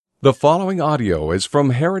The following audio is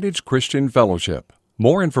from Heritage Christian Fellowship.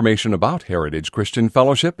 More information about Heritage Christian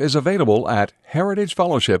Fellowship is available at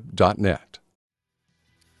heritagefellowship.net.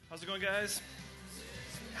 How's it going, guys?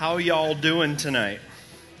 How y'all doing tonight?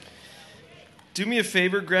 Do me a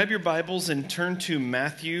favor, grab your Bibles and turn to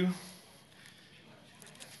Matthew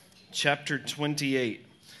chapter 28.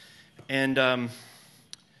 And I'm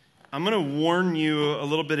going to warn you a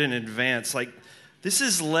little bit in advance. This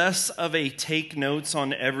is less of a take notes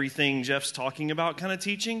on everything Jeff's talking about kind of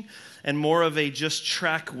teaching, and more of a just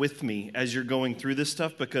track with me as you're going through this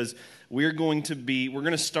stuff, because we're going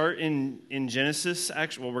to start in Genesis.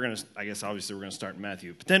 Actually, well, obviously we're going to start in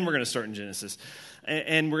Matthew, but then we're going to start in Genesis,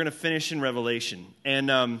 and we're going to finish in Revelation.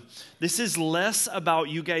 And this is less about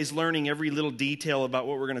you guys learning every little detail about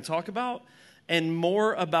what we're going to talk about, and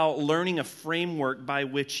more about learning a framework by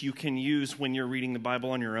which you can use when you're reading the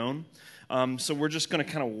Bible on your own. So we're just going to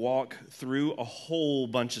kind of walk through a whole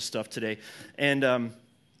bunch of stuff today. And I'm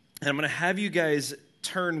going to have you guys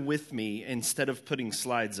turn with me instead of putting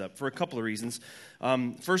slides up for a couple of reasons.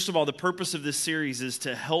 First of all, the purpose of this series is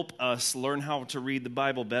to help us learn how to read the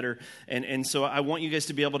Bible better. And so I want you guys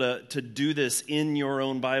to be able to do this in your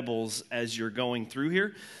own Bibles as you're going through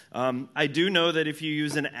here. I do know that if you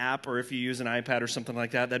use an app or if you use an iPad or something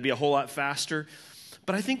like that, that'd be a whole lot faster.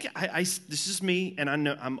 But I think this is me, and I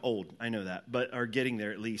know I'm old. I know that, but are getting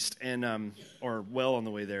there at least, and or well on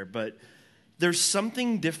the way there. But there's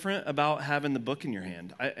something different about having the book in your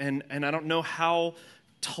hand, and I don't know how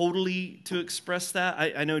totally to express that.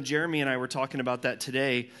 I know Jeremy and I were talking about that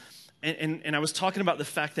today, and I was talking about the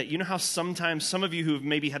fact that you know how sometimes some of you who have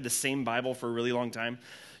maybe had the same Bible for a really long time,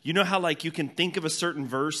 you know how you can think of a certain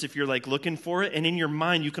verse if you're looking for it, and in your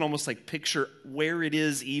mind you can almost picture where it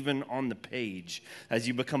is even on the page as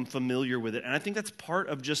you become familiar with it. And I think that's part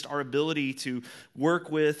of just our ability to work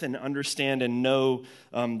with and understand and know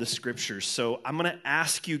the scriptures. So I'm going to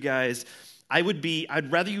ask you guys,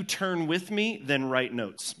 I'd rather you turn with me than write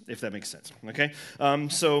notes, if that makes sense. Okay?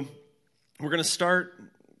 So we're going to start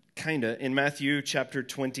in Matthew chapter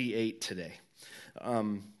 28 today.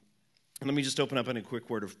 Let me just open up in a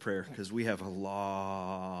quick word of prayer, because we have a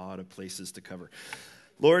lot of places to cover.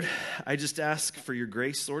 Lord, I just ask for your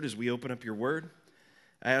grace, Lord, as we open up your word.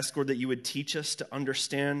 I ask, Lord, that you would teach us to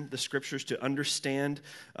understand the scriptures, to understand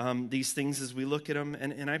these things as we look at them.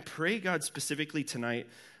 And I pray, God, specifically tonight,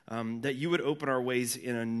 that you would open our ways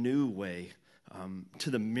in a new way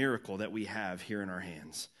to the miracle that we have here in our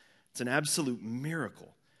hands. It's an absolute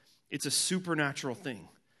miracle. It's a supernatural thing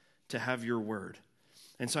to have your word.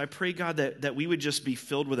 And so I pray, God, that we would just be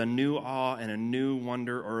filled with a new awe and a new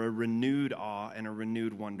wonder, or a renewed awe and a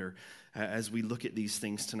renewed wonder as we look at these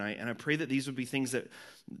things tonight. And I pray that these would be things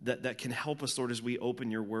that can help us, Lord, as we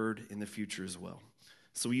open your word in the future as well.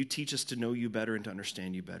 So will you teach us to know you better and to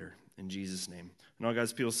understand you better? In Jesus' name. And all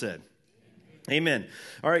God's people said, amen.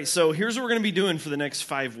 All right, so here's what we're going to be doing for the next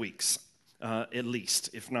 5 weeks, at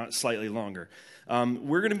least, if not slightly longer.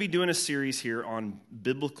 We're going to be doing a series here on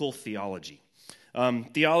biblical theology.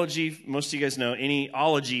 Theology, most of you guys know,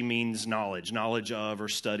 ology means knowledge of or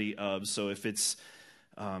study of. So if it's,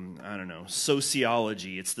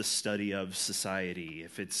 sociology, it's the study of society.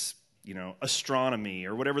 If it's, astronomy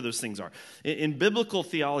or whatever those things are. In biblical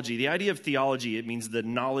theology, the idea of theology, it means the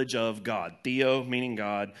knowledge of God. Theo meaning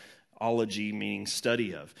God, ology meaning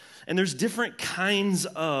study of. And there's different kinds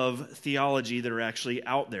of theology that are actually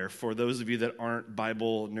out there for those of you that aren't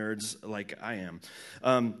Bible nerds like I am.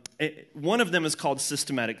 One of them is called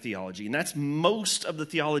systematic theology, and that's most of the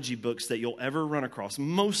theology books that you'll ever run across.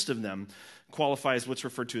 Most of them qualify as what's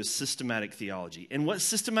referred to as systematic theology. And what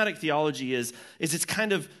systematic theology is it's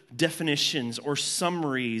kind of definitions or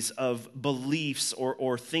summaries of beliefs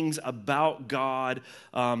or things about God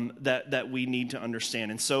that we need to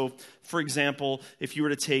understand. And so, for example, if you were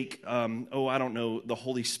to take, the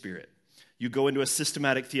Holy Spirit. You go into a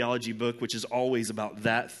systematic theology book, which is always about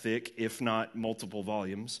that thick, if not multiple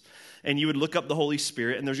volumes, and you would look up the Holy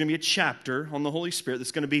Spirit, and there's going to be a chapter on the Holy Spirit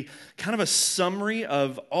that's going to be kind of a summary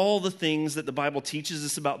of all the things that the Bible teaches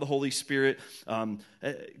us about the Holy Spirit,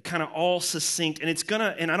 kind of all succinct, and it's going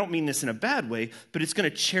to, and I don't mean this in a bad way, but it's going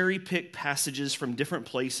to cherry pick passages from different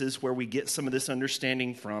places where we get some of this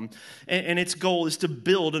understanding from, and its goal is to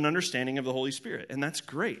build an understanding of the Holy Spirit, and that's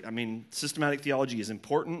great. I mean, systematic theology is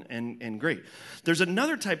important and great. There's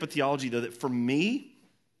another type of theology, though, that for me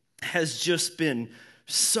has just been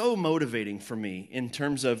so motivating for me in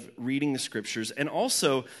terms of reading the scriptures. And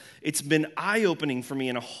also, it's been eye-opening for me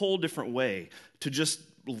in a whole different way to just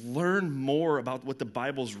learn more about what the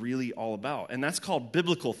Bible's really all about. And that's called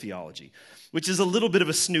biblical theology, which is a little bit of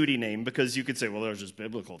a snooty name because you could say, well, there's just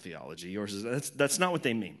biblical theology. Or that's not what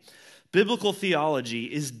they mean. Biblical theology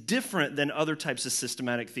is different than other types of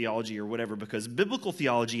systematic theology or whatever, because biblical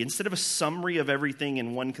theology, instead of a summary of everything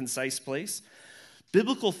in one concise place,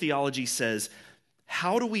 biblical theology says,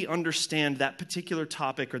 how do we understand that particular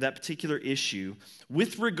topic or that particular issue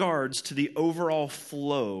with regards to the overall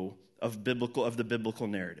flow of the biblical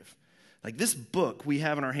narrative? Like this book we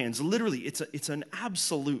have in our hands, literally, it's an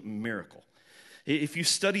absolute miracle. If you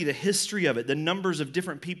study the history of it, the numbers of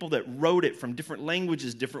different people that wrote it from different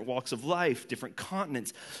languages, different walks of life, different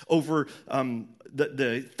continents, over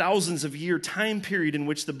the thousands of year time period in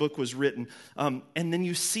which the book was written, and then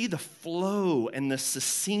you see the flow and the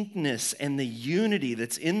succinctness and the unity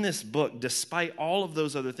that's in this book despite all of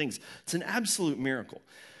those other things. It's an absolute miracle.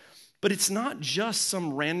 But it's not just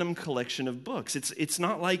some random collection of books. It's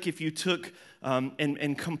not like if you took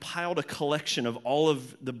and compiled a collection of all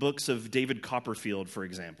of the books of David Copperfield, for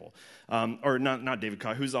example. Or not David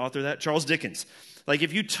Copperfield. Who's the author of that? Charles Dickens. Like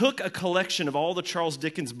if you took a collection of all the Charles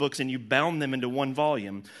Dickens books and you bound them into one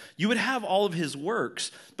volume, you would have all of his works,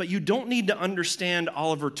 but you don't need to understand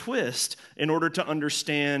Oliver Twist in order to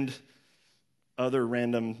understand other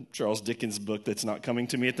random Charles Dickens book that's not coming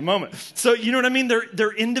to me at the moment. So you know what I mean?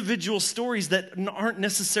 They're individual stories that aren't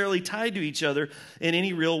necessarily tied to each other in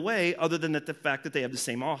any real way other than the fact that they have the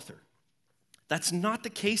same author. That's not the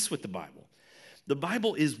case with the Bible. The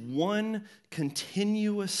Bible is one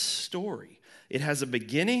continuous story. It has a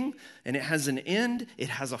beginning and it has an end. It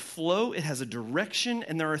has a flow. It has a direction.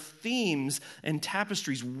 And there are themes and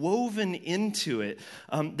tapestries woven into it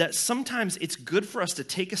that sometimes it's good for us to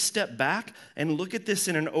take a step back and look at this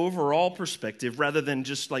in an overall perspective rather than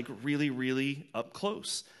just like really, really up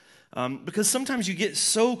close. Because sometimes you get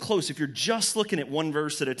so close if you're just looking at one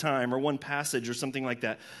verse at a time or one passage or something like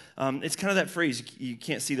that. It's kind of that phrase, you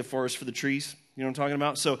can't see the forest for the trees. You know what I'm talking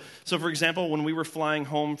about? So for example, when we were flying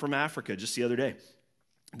home from Africa just the other day,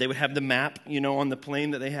 they would have the map, on the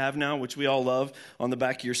plane that they have now, which we all love, on the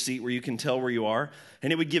back of your seat where you can tell where you are.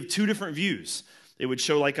 And it would give two different views. It would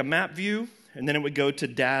show like a map view, and then it would go to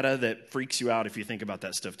data that freaks you out if you think about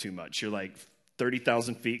that stuff too much. You're like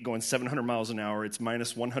 30,000 feet going 700 miles an hour. It's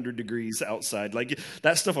minus 100 degrees outside. Like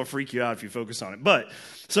that stuff will freak you out if you focus on it. But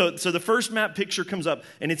so the first map picture comes up,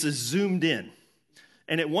 and it's a zoomed in.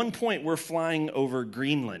 And at one point, we're flying over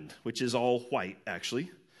Greenland, which is all white,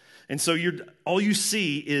 actually. And so all you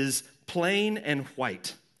see is plain and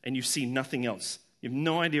white, and you see nothing else. You have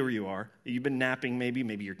no idea where you are. You've been napping, maybe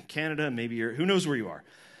you're in Canada, who knows where you are.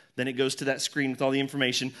 Then it goes to that screen with all the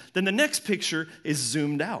information. Then the next picture is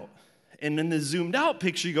zoomed out. And in the zoomed out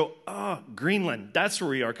picture, you go, Greenland, that's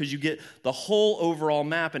where we are, because you get the whole overall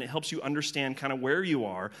map, and it helps you understand kind of where you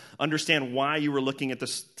are, understand why you were looking at the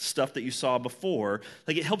stuff that you saw before.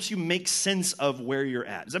 Like it helps you make sense of where you're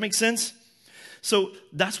at. Does that make sense? So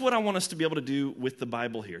that's what I want us to be able to do with the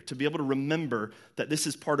Bible here, to be able to remember that this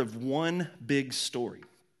is part of one big story.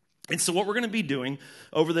 And so what we're going to be doing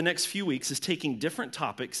over the next few weeks is taking different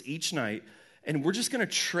topics each night, and we're just going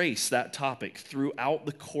to trace that topic throughout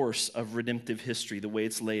the course of redemptive history, the way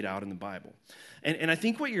it's laid out in the Bible. And I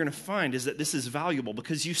think what you're going to find is that this is valuable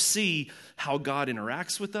because you see how God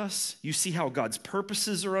interacts with us. You see how God's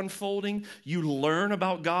purposes are unfolding. You learn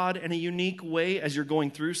about God in a unique way as you're going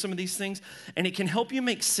through some of these things. And it can help you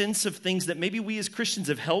make sense of things that maybe we as Christians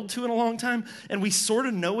have held to in a long time. And we sort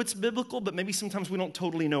of know it's biblical, but maybe sometimes we don't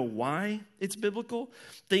totally know why it's biblical.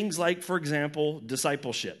 Things like, for example,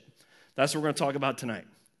 discipleship. That's what we're going to talk about tonight.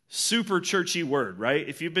 Super churchy word, right?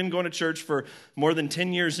 If you've been going to church for more than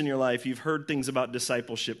 10 years in your life, you've heard things about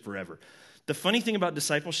discipleship forever. The funny thing about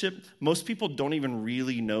discipleship, most people don't even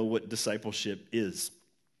really know what discipleship is.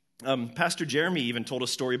 Pastor Jeremy even told a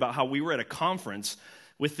story about how we were at a conference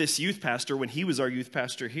with this youth pastor when he was our youth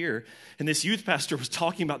pastor here, and this youth pastor was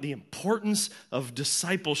talking about the importance of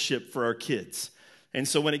discipleship for our kids. And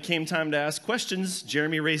so when it came time to ask questions,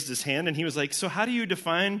 Jeremy raised his hand and he was like, so how do you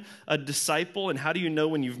define a disciple and how do you know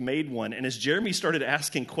when you've made one? And as Jeremy started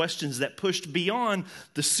asking questions that pushed beyond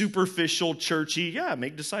the superficial, churchy,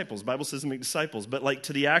 make disciples. The Bible says make disciples. But like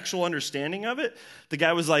to the actual understanding of it, the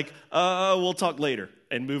guy was like, we'll talk later,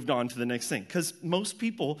 and moved on to the next thing. Because most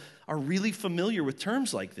people are really familiar with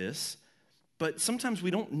terms like this, but sometimes we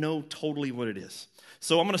don't know totally what it is.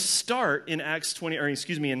 So I'm going to start in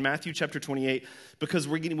in Matthew chapter 28, because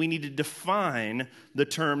we need to define the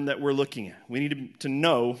term that we're looking at. We need to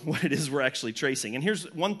know what it is we're actually tracing. And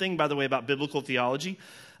here's one thing, by the way, about biblical theology.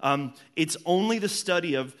 It's only the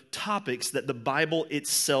study of topics that the Bible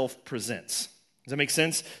itself presents. Does that make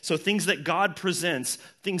sense? So things that God presents,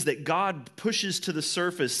 things that God pushes to the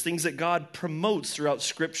surface, things that God promotes throughout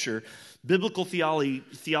Scripture, biblical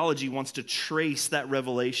theology wants to trace that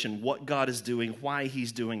revelation, what God is doing, why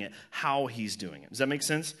he's doing it, how he's doing it. Does that make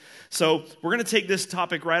sense? So we're going to take this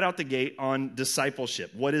topic right out the gate on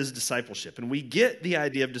discipleship. What is discipleship? And we get the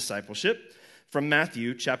idea of discipleship from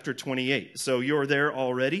Matthew chapter 28. So you're there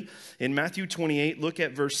already. In Matthew 28, look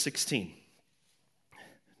at verse 16.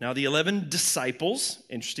 Now the 11 disciples,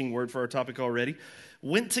 interesting word for our topic already,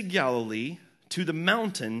 went to Galilee to the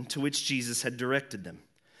mountain to which Jesus had directed them.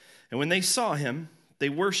 And when they saw him, they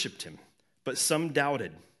worshiped him, but some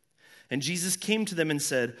doubted. And Jesus came to them and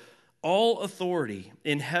said, "All authority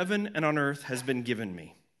in heaven and on earth has been given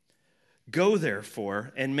me. Go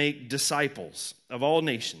therefore and make disciples of all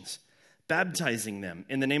nations, baptizing them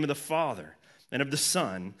in the name of the Father and of the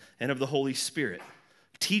Son and of the Holy Spirit,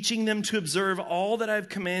 teaching them to observe all that I have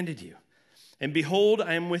commanded you. And behold,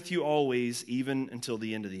 I am with you always, even until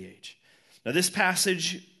the end of the age." Now this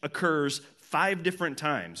passage occurs 5 different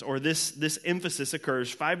times, or this emphasis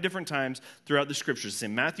occurs 5 different times throughout the Scriptures. It's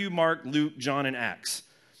in Matthew, Mark, Luke, John, and Acts.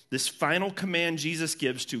 This final command Jesus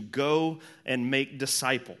gives to go and make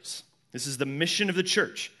disciples. This is the mission of the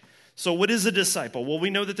church. So what is a disciple? Well, we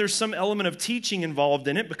know that there's some element of teaching involved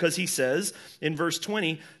in it because he says in verse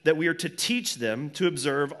 20 that we are to teach them to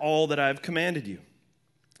observe all that I've commanded you.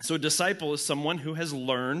 So a disciple is someone who has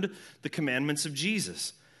learned the commandments of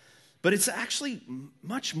Jesus. But it's actually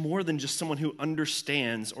much more than just someone who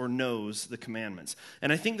understands or knows the commandments.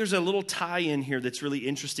 And I think there's a little tie-in here that's really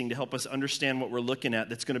interesting to help us understand what we're looking at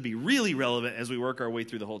that's going to be really relevant as we work our way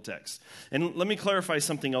through the whole text. And let me clarify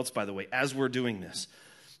something else, by the way, as we're doing this.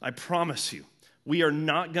 I promise you, we are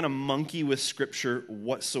not going to monkey with Scripture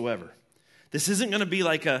whatsoever. This isn't going to be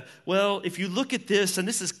like well, if you look at this, and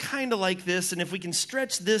this is kind of like this, and if we can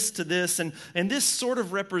stretch this to this, and this sort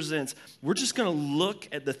of represents, we're just going to look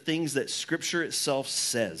at the things that Scripture itself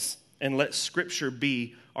says, and let Scripture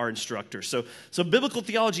be our instructor. So biblical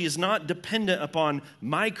theology is not dependent upon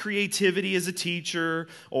my creativity as a teacher,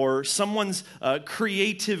 or someone's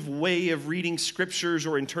creative way of reading Scriptures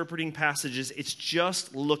or interpreting passages. It's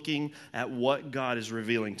just looking at what God is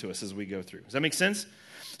revealing to us as we go through. Does that make sense?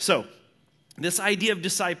 So, this idea of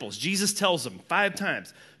disciples, Jesus tells them 5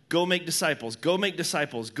 times, go make disciples, go make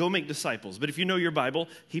disciples, go make disciples. But if you know your Bible,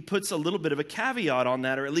 he puts a little bit of a caveat on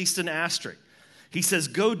that, or at least an asterisk. He says,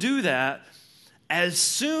 go do that as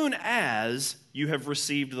soon as you have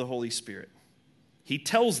received the Holy Spirit. He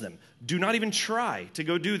tells them, do not even try to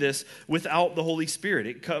go do this without the Holy Spirit.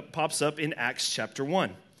 It pops up in Acts chapter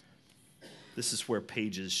 1. This is where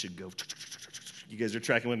pages should go. You guys are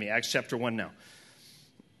tracking with me. Acts chapter 1 now.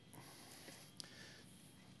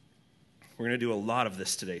 We're going to do a lot of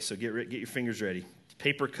this today, so get your fingers ready.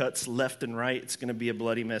 Paper cuts left and right. It's going to be a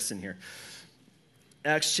bloody mess in here.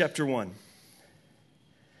 Acts chapter 1.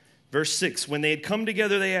 Verse 6, when they had come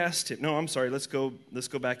together, they asked him. No, I'm sorry, let's go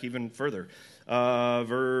back even further.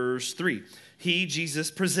 Verse 3, he, Jesus,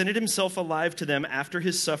 presented himself alive to them after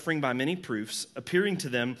his suffering by many proofs, appearing to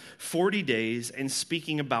them 40 days and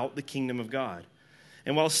speaking about the kingdom of God.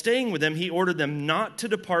 And while staying with them, he ordered them not to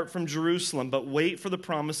depart from Jerusalem, but wait for the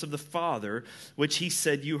promise of the Father, which he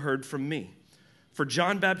said, you heard from me. For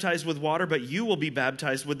John baptized with water, but you will be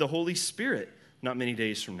baptized with the Holy Spirit not many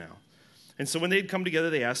days from now. And so when they had come together,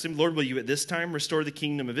 they asked him, Lord, will you at this time restore the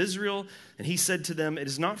kingdom of Israel? And he said to them, it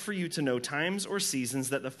is not for you to know times or seasons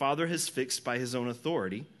that the Father has fixed by his own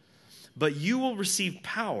authority, but you will receive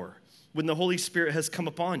power when the Holy Spirit has come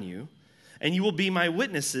upon you. And you will be my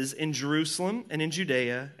witnesses in Jerusalem and in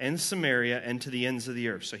Judea and Samaria and to the ends of the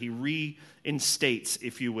earth. So he reinstates,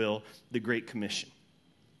 if you will, the Great Commission.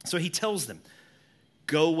 So he tells them,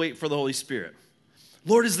 go wait for the Holy Spirit.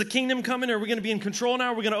 Lord, is the kingdom coming? Are we going to be in control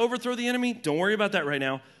now? Are we going to overthrow the enemy? Don't worry about that right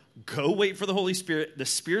now. Go wait for the Holy Spirit. The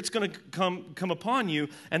Spirit's going to come upon you,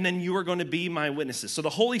 and then you are going to be my witnesses. So the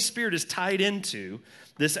Holy Spirit is tied into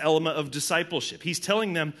this element of discipleship. He's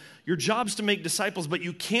telling them, your job's to make disciples, but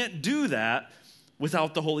you can't do that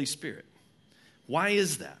without the Holy Spirit. Why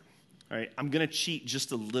is that? All right, I'm going to cheat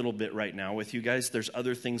just a little bit right now with you guys. There's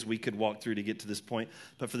other things we could walk through to get to this point,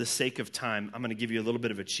 but for the sake of time, I'm going to give you a little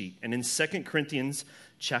bit of a cheat. And in 2 Corinthians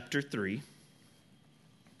chapter 3,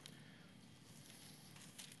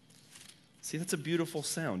 see, that's a beautiful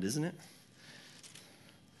sound, isn't it?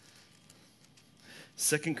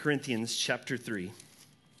 2 Corinthians chapter 3.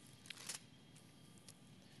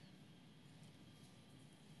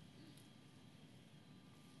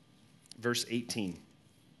 Verse 18.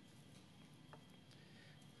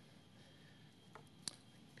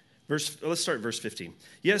 Let's start at verse 15.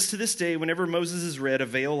 Yes, to this day, whenever Moses is read, a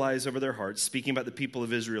veil lies over their hearts, speaking about the people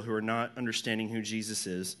of Israel who are not understanding who Jesus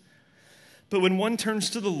is. But when one turns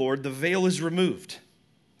to the Lord, the veil is removed.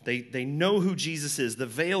 They know who Jesus is. The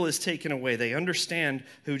veil is taken away. They understand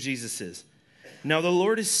who Jesus is. Now the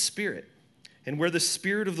Lord is Spirit, and where the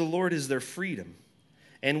Spirit of the Lord is, there freedom.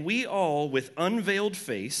 And we all, with unveiled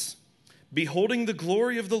face, beholding the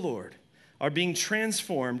glory of the Lord, are being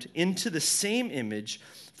transformed into the same image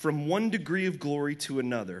from one degree of glory to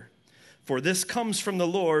another. For this comes from the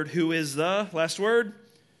Lord, who is the, last word,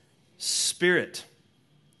 Spirit.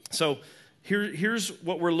 So here's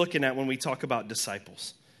what we're looking at when we talk about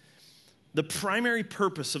disciples. The primary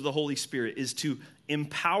purpose of the Holy Spirit is to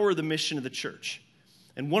empower the mission of the church.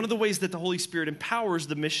 And one of the ways that the Holy Spirit empowers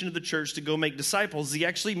the mission of the church to go make disciples is he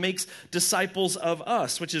actually makes disciples of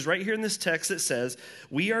us, which is right here in this text that says,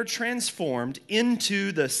 we are transformed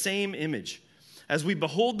into the same image. As we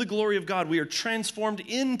behold the glory of God, we are transformed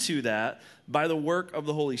into that by the work of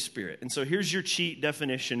the Holy Spirit. And so here's your cheat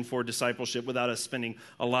definition for discipleship without us spending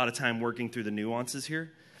a lot of time working through the nuances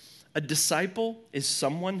here. A disciple is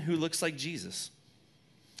someone who looks like Jesus.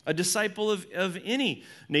 A disciple of any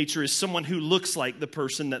nature is someone who looks like the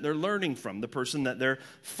person that they're learning from, the person that they're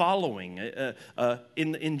following.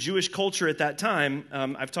 In Jewish culture at that time,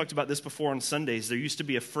 I've talked about this before on Sundays, there used to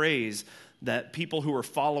be a phrase that people who were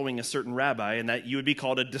following a certain rabbi, and that you would be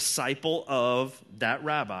called a disciple of that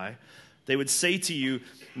rabbi, they would say to you,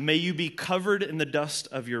 may you be covered in the dust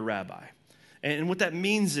of your rabbi. And what that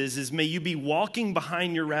means is may you be walking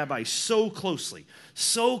behind your rabbi so closely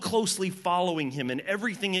following him in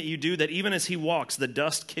everything that you do that even as he walks, the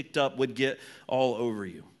dust kicked up would get all over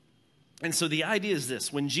you. And so the idea is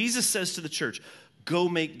this: when Jesus says to the church, go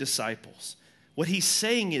make disciples, what he's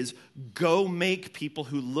saying is go make people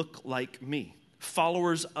who look like me,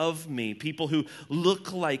 followers of me, people who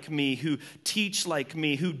look like me, who teach like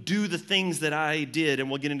me, who do the things that I did. And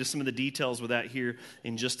we'll get into some of the details with that here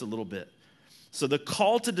in just a little bit. So the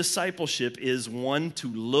call to discipleship is one to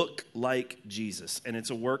look like Jesus, and it's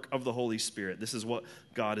a work of the Holy Spirit. This is what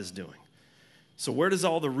God is doing. So where does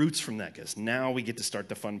all the roots from that go? Now we get to start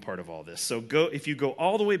the fun part of all this. So if you go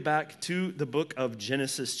all the way back to the book of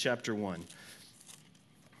Genesis chapter 1.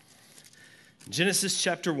 Genesis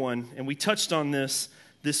chapter 1, and we touched on this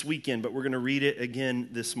weekend, but we're going to read it again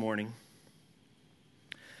this morning.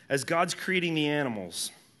 As God's creating the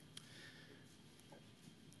animals,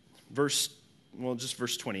 verse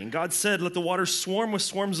 20. And God said, let the waters swarm with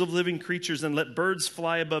swarms of living creatures, and let birds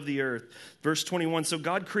fly above the earth. Verse 21, so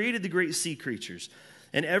God created the great sea creatures,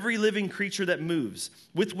 and every living creature that moves,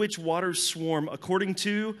 with which waters swarm according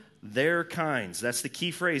to their kinds. That's the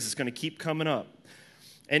key phrase. It's going to keep coming up.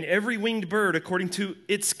 And every winged bird according to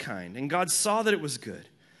its kind. And God saw that it was good.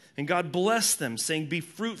 And God blessed them, saying, be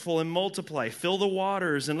fruitful and multiply, fill the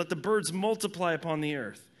waters, and let the birds multiply upon the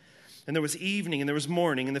earth. And there was evening, and there was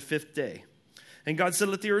morning, and the fifth day. And God said,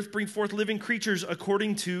 let the earth bring forth living creatures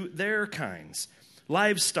according to their kinds,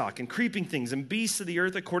 livestock and creeping things and beasts of the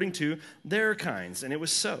earth according to their kinds. And it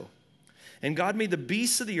was so. And God made the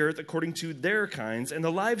beasts of the earth according to their kinds, and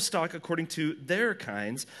the livestock according to their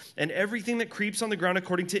kinds, and everything that creeps on the ground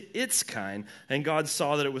according to its kind. And God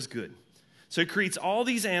saw that it was good. So he creates all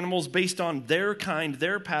these animals based on their kind,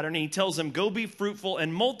 their pattern, and he tells them, go be fruitful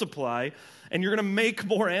and multiply, and you're going to make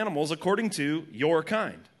more animals according to your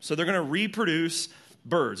kind. So they're going to reproduce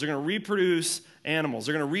birds. They're going to reproduce animals.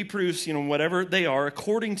 They're going to reproduce, whatever they are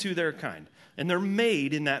according to their kind. And they're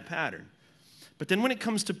made in that pattern. But then when it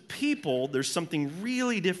comes to people, there's something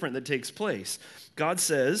really different that takes place. God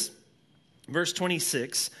says, verse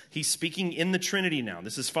 26, he's speaking in the Trinity now.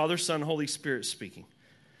 This is Father, Son, Holy Spirit speaking.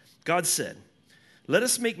 God said, let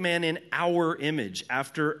us make man in our image,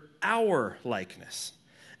 after our likeness.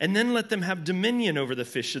 And then let them have dominion over the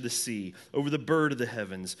fish of the sea, over the bird of the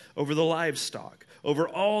heavens, over the livestock, over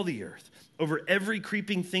all the earth, over every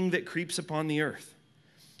creeping thing that creeps upon the earth.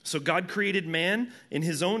 So God created man in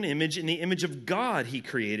his own image. In the image of God he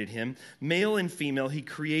created him. Male and female he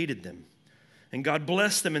created them. And God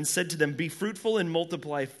blessed them and said to them, be fruitful and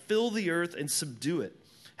multiply, fill the earth and subdue it.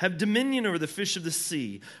 Have dominion over the fish of the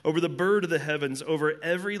sea, over the bird of the heavens, over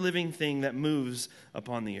every living thing that moves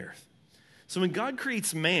upon the earth. So when God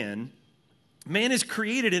creates man is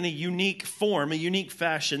created in a unique form, a unique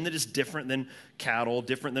fashion that is different than cattle,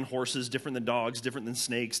 different than horses, different than dogs, different than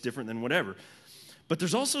snakes, different than whatever. But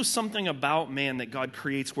there's also something about man that God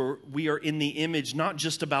creates where we are in the image, not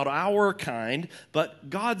just about our kind, but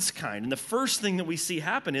God's kind. And the first thing that we see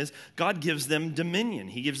happen is God gives them dominion.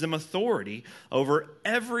 He gives them authority over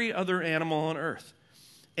every other animal on earth.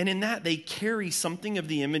 And in that, they carry something of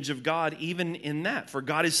the image of God, even in that. For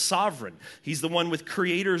God is sovereign. He's the one with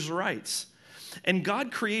creator's rights. And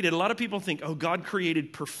God created, a lot of people think, oh, God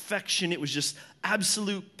created perfection. It was just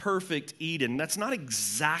absolute perfect Eden. That's not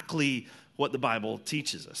exactly what the Bible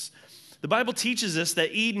teaches us. The Bible teaches us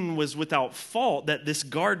that Eden was without fault, that this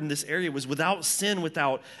garden, this area was without sin,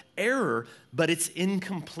 without error, but it's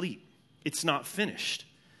incomplete. It's not finished.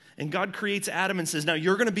 And God creates Adam and says, now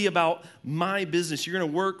you're going to be about my business. You're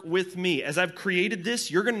going to work with me. As I've created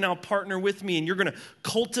this, you're going to now partner with me, and you're going to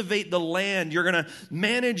cultivate the land. You're going to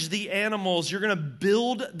manage the animals. You're going to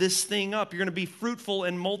build this thing up. You're going to be fruitful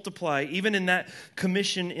and multiply. Even in that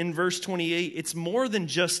commission in verse 28, it's more than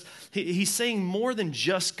just, he's saying more than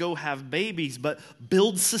just go have babies, but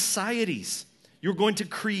build societies. You're going to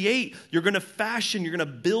create, you're going to fashion, you're going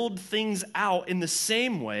to build things out in the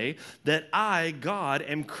same way that I, God,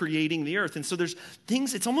 am creating the earth. And so there's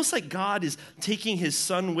things, it's almost like God is taking his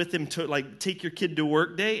son with him to like take your kid to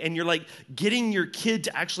work day, and you're like getting your kid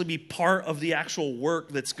to actually be part of the actual work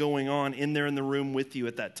that's going on in there in the room with you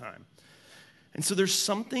at that time. And so there's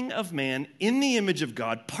something of man in the image of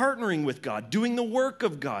God, partnering with God, doing the work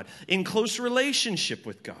of God, in close relationship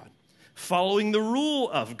with God, following the rule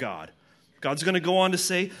of God. God's going to go on to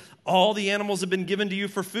say, all the animals have been given to you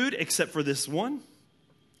for food except for this one.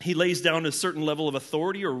 He lays down a certain level of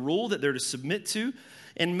authority or rule that they're to submit to.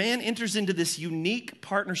 And man enters into this unique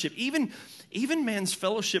partnership. Even man's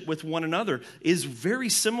fellowship with one another is very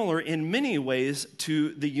similar in many ways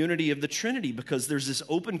to the unity of the Trinity, because there's this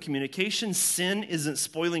open communication. Sin isn't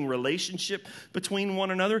spoiling relationship between one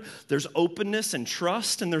another. There's openness and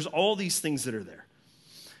trust, and there's all these things that are there.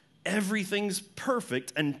 Everything's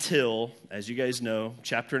perfect until, as you guys know,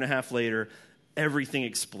 chapter and a half later, everything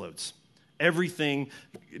explodes. Everything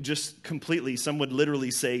just completely, some would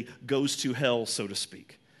literally say, goes to hell, so to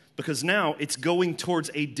speak. Because now it's going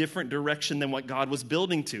towards a different direction than what God was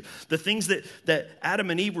building to. The things that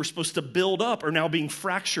Adam and Eve were supposed to build up are now being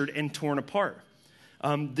fractured and torn apart.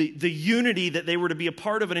 The unity that they were to be a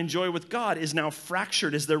part of and enjoy with God is now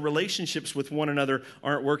fractured as their relationships with one another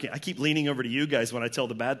aren't working. I keep leaning over to you guys when I tell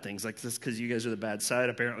the bad things, like this, because you guys are the bad side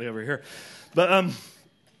apparently over here. But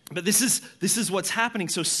this is what's happening.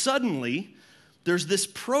 So suddenly there's this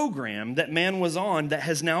program that man was on that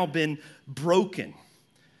has now been broken.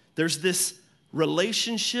 There's this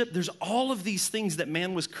relationship. There's all of these things that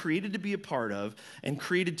man was created to be a part of and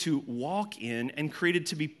created to walk in and created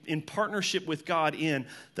to be in partnership with God in,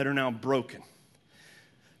 that are now broken.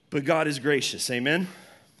 But God is gracious, amen?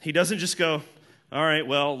 He doesn't just go, all right,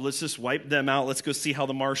 well, let's just wipe them out. Let's go see how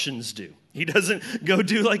the Martians do. He doesn't go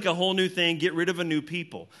do like a whole new thing, get rid of a new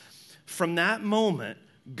people. From that moment,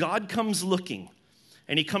 God comes looking,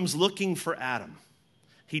 and he comes looking for Adam.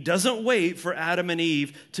 He doesn't wait for Adam and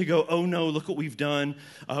Eve to go, oh no, look what we've done.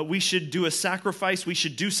 We should do a sacrifice. We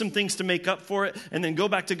should do some things to make up for it, and then go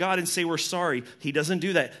back to God and say we're sorry. He doesn't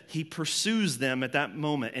do that. He pursues them at that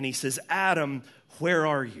moment, and he says, Adam, where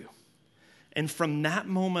are you? And from that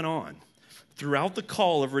moment on, throughout the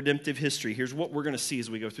call of redemptive history, here's what we're going to see as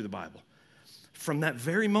we go through the Bible. From that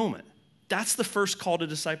very moment, that's the first call to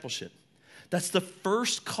discipleship. That's the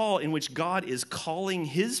first call in which God is calling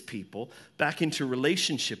his people back into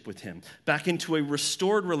relationship with him, back into a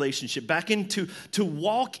restored relationship, back into to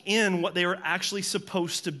walk in what they are actually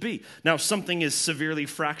supposed to be. Now, something is severely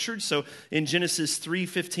fractured. So in Genesis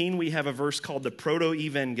 3:15, we have a verse called the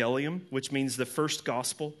proto-evangelium, which means the first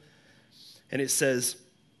gospel. And it says,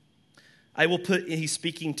 he's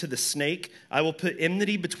speaking to the snake, I will put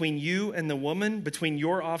enmity between you and the woman, between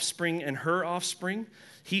your offspring and her offspring.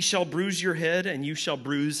 He shall bruise your head, and you shall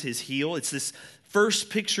bruise his heel. It's this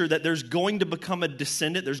first picture that there's going to become a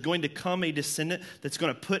descendant. There's going to come a descendant that's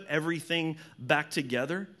going to put everything back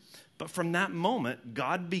together. But from that moment,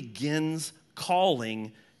 God begins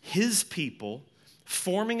calling his people,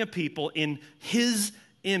 forming a people in his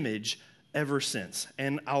image ever since.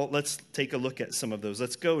 And let's take a look at some of those.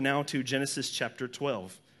 Let's go now to Genesis chapter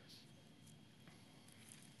 12.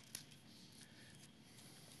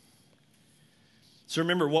 So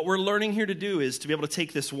remember, what we're learning here to do is to be able to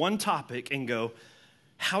take this one topic and go,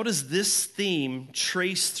 how does this theme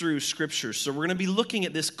trace through Scripture? So we're going to be looking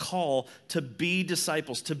at this call to be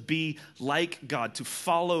disciples, to be like God, to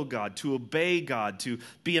follow God, to obey God, to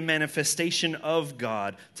be a manifestation of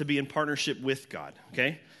God, to be in partnership with God,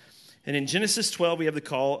 okay? And in Genesis 12, we have the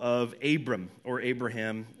call of Abram, or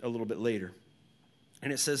Abraham, a little bit later.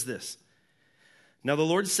 And it says this, now the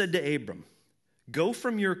Lord said to Abram, go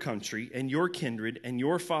from your country and your kindred and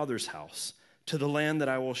your father's house to the land that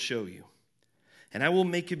I will show you. And I will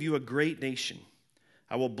make of you a great nation.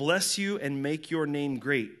 I will bless you and make your name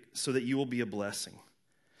great so that you will be a blessing.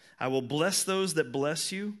 I will bless those that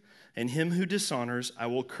bless you, and him who dishonors I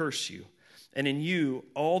will curse you. And in you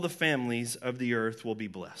all the families of the earth will be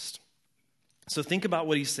blessed. So think about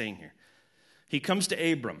what he's saying here. He comes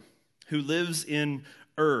to Abram, who lives in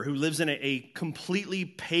Ur, who lives in a completely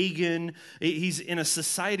pagan, he's in a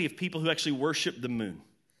society of people who actually worship the moon.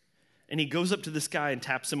 And he goes up to this guy and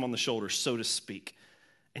taps him on the shoulder, so to speak.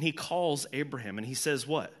 And he calls Abraham, and he says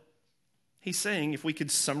what? He's saying, if we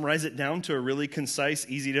could summarize it down to a really concise,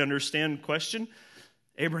 easy to understand question,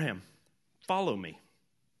 Abraham, follow me.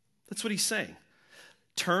 That's what he's saying.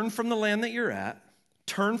 Turn from the land that you're at,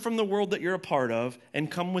 turn from the world that you're a part of, and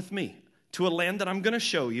come with me to a land that I'm going to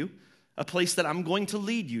show you, a place that I'm going to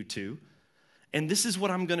lead you to. And this is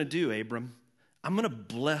what I'm going to do, Abram. I'm going to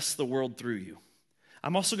bless the world through you.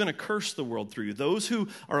 I'm also going to curse the world through you. Those who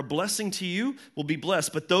are a blessing to you will be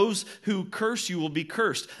blessed, but those who curse you will be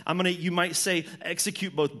cursed. I'm going to, you might say,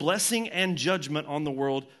 execute both blessing and judgment on the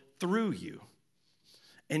world through you.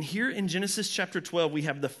 And here in Genesis chapter 12, we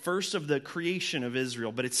have the first of the creation of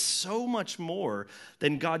Israel, but it's so much more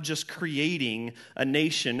than God just creating a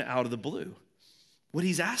nation out of the blue. What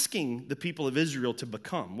he's asking the people of Israel to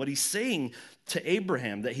become, what he's saying to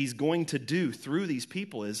Abraham that he's going to do through these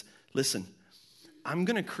people is, listen, I'm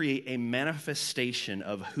going to create a manifestation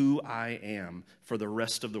of who I am for the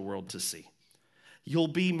rest of the world to see. You'll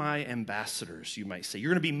be my ambassadors, you might say.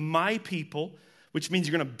 You're going to be my people, which means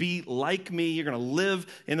you're going to be like me. You're going to live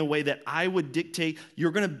in the way that I would dictate.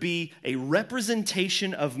 You're going to be a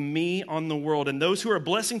representation of me on the world. And those who are a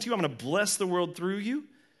blessing to you, I'm going to bless the world through you.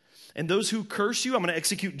 And those who curse you, I'm going to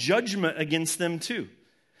execute judgment against them too.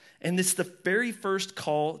 And it's the very first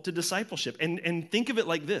call to discipleship. And think of it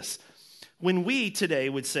like this. When we today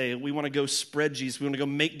would say we want to go spread Jesus, we want to go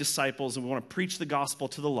make disciples, and we want to preach the gospel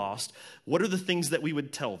to the lost, what are the things that we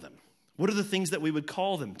would tell them? What are the things that we would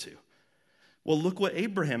call them to? Well, look what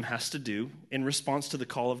Abraham has to do in response to the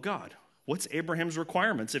call of God. What's Abraham's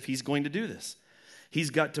requirements if he's going to do this? He's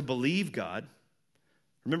got to believe God.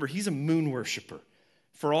 Remember, he's a moon worshiper.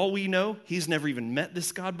 For all we know, he's never even met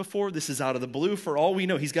this God before. This is out of the blue. For all we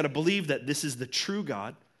know, he's got to believe that this is the true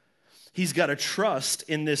God. He's got to trust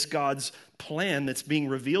in this God's plan that's being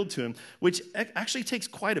revealed to him, which actually takes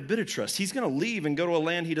quite a bit of trust. He's going to leave and go to a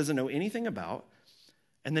land he doesn't know anything about,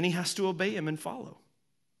 and then he has to obey him and follow.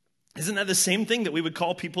 Isn't that the same thing that we would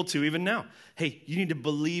call people to even now? Hey, you need to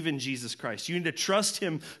believe in Jesus Christ. You need to trust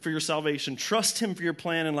him for your salvation, trust him for your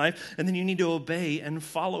plan in life, and then you need to obey and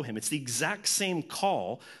follow him. It's the exact same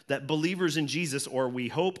call that believers in Jesus, or we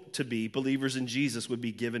hope to be believers in Jesus, would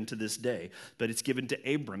be given to this day. But it's given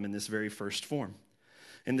to Abram in this very first form.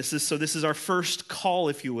 And this is our first call,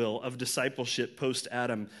 if you will, of discipleship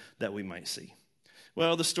post-Adam that we might see.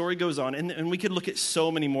 Well, the story goes on, and we could look at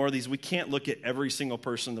so many more of these. We can't look at every single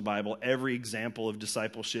person in the Bible, every example of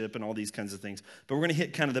discipleship and all these kinds of things. But we're going to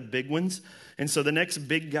hit kind of the big ones. And so the next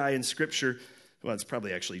big guy in Scripture, well, it's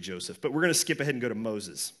probably actually Joseph, but we're going to skip ahead and go to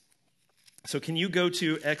Moses. So can you go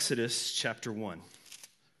to Exodus chapter 1?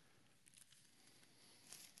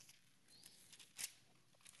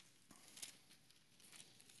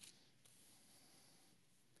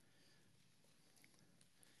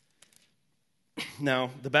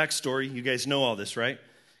 Now, the backstory, you guys know all this, right?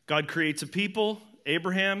 God creates a people,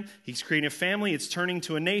 Abraham. He's creating a family. It's turning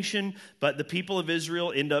to a nation. But the people of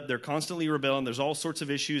Israel they're constantly rebelling. There's all sorts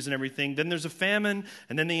of issues and everything. Then there's a famine,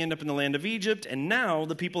 and then they end up in the land of Egypt. And now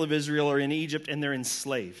the people of Israel are in Egypt, and they're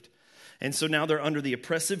enslaved. And so now they're under the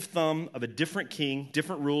oppressive thumb of a different king,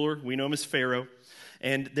 different ruler. We know him as Pharaoh.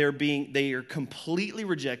 And they are completely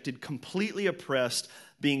rejected, completely oppressed,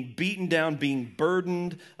 being beaten down, being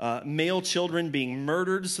burdened, male children being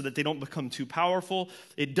murdered so that they don't become too powerful.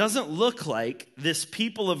 It doesn't look like this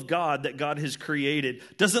people of God that God has created,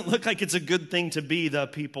 doesn't look like it's a good thing to be the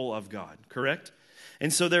people of God, correct?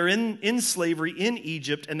 And so they're in slavery in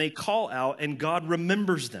Egypt, and they call out, and God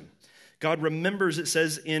remembers them. God remembers, it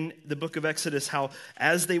says in the book of Exodus, how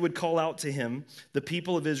as they would call out to him, the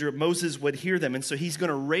people of Israel, Moses would hear them. And so he's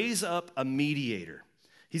going to raise up a mediator.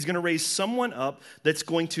 He's going to raise someone up that's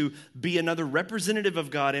going to be another representative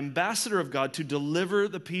of God, ambassador of God, to deliver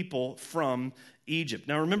the people from Egypt.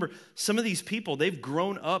 Now remember, some of these people, they've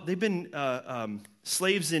grown up, they've been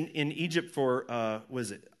slaves in Egypt for,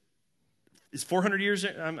 is 400 years?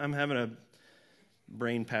 I'm having a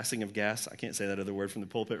brain passing of gas. I can't say that other word from the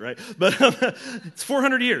pulpit, right? But it's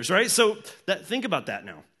 400 years, right? So think about that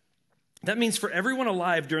now. That means for everyone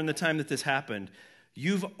alive during the time that this happened,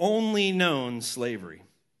 you've only known slavery.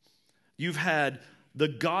 You've had the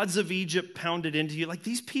gods of Egypt pounded into you. Like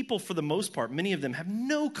these people, for the most part, many of them have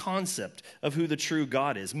no concept of who the true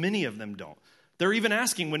God is. Many of them don't. They're even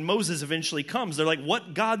asking when Moses eventually comes, they're like,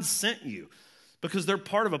 what God sent you? Because they're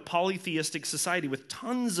part of a polytheistic society with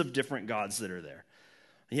tons of different gods that are there.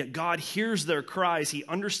 And yet God hears their cries. He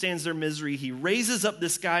understands their misery. He raises up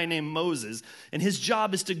this guy named Moses, and his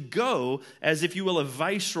job is to go as, if you will, a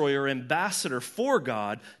viceroy or ambassador for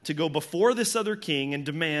God to go before this other king and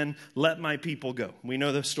demand, let my people go. We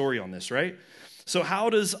know the story on this, right? So how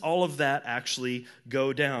does all of that actually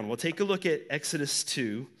go down? Well, take a look at Exodus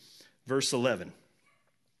 2, verse 11.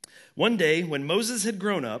 One day, when Moses had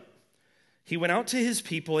grown up, he went out to his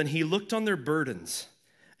people and he looked on their burdens.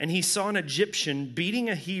 And he saw an Egyptian beating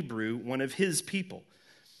a Hebrew, one of his people.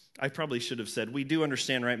 I probably should have said, we do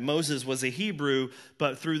understand, right? Moses was a Hebrew,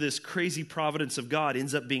 but through this crazy providence of God,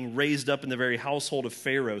 ends up being raised up in the very household of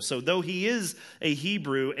Pharaoh. So though he is a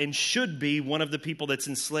Hebrew and should be one of the people that's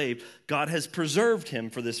enslaved, God has preserved him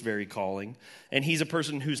for this very calling. And he's a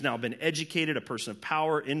person who's now been educated, a person of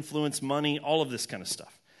power, influence, money, all of this kind of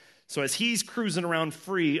stuff. So as he's cruising around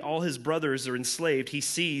free, all his brothers are enslaved. He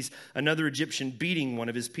sees another Egyptian beating one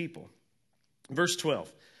of his people. Verse 12,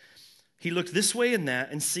 he looked this way and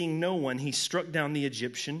that, and seeing no one, he struck down the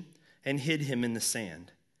Egyptian and hid him in the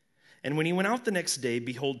sand. And when he went out the next day,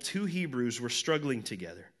 behold, 2 Hebrews were struggling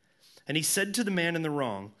together. And he said to the man in the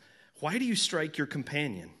wrong, why do you strike your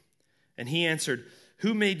companion? And he answered,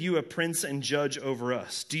 who made you a prince and judge over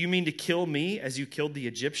us? Do you mean to kill me as you killed the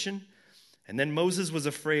Egyptian? And then Moses was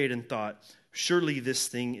afraid and thought, surely this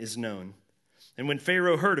thing is known. And when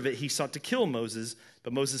Pharaoh heard of it, he sought to kill Moses.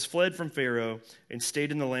 But Moses fled from Pharaoh and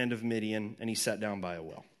stayed in the land of Midian, and he sat down by a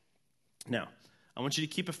well. Now, I want you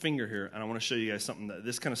to keep a finger here, and I want to show you guys something that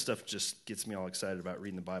this kind of stuff just gets me all excited about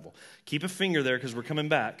reading the Bible. Keep a finger there because we're coming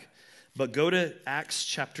back. But go to Acts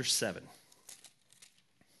chapter 7.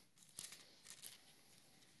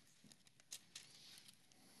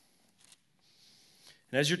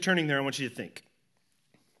 And as you're turning there, I want you to think.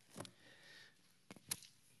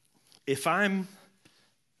 If I'm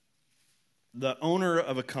the owner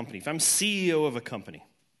of a company, if I'm CEO of a company,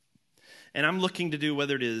 and I'm looking to do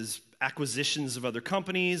whether it is acquisitions of other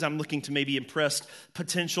companies, I'm looking to maybe impress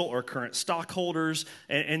potential or current stockholders,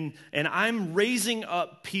 and I'm raising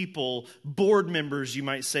up people, board members, you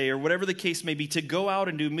might say, or whatever the case may be, to go out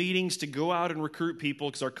and do meetings, to go out and recruit people,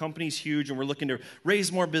 because our company's huge and we're looking to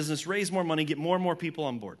raise more business, raise more money, get more and more people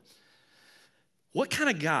on board. What kind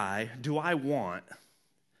of guy do I want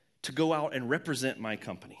to go out and represent my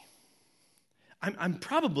company? I'm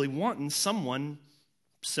probably wanting someone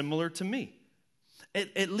similar to me.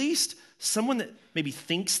 At least someone that maybe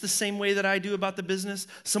thinks the same way that I do about the business,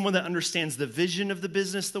 someone that understands the vision of the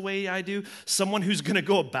business the way I do, someone who's going to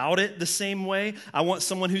go about it the same way. I want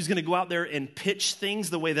someone who's going to go out there and pitch things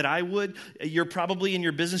the way that I would. You're probably in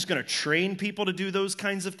your business going to train people to do those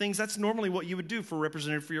kinds of things. That's normally what you would do for a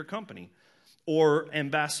representative for your company or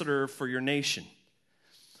ambassador for your nation.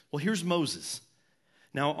 Well, here's Moses.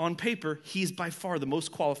 Now, on paper, he's by far the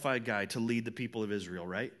most qualified guy to lead the people of Israel,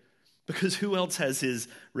 right? Because who else has his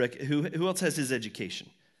education?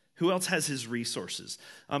 Who else has his resources?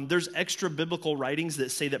 There's extra biblical writings that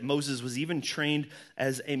say that Moses was even trained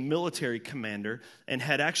as a military commander and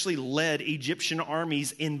had actually led Egyptian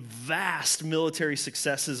armies in vast military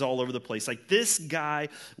successes all over the place. Like, this guy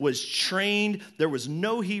was trained. There was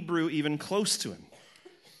no Hebrew even close to him.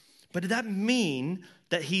 But did that mean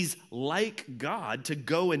that he's like God to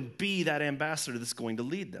go and be that ambassador that's going to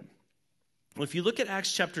lead them? Well, if you look at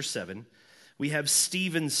Acts chapter 7, we have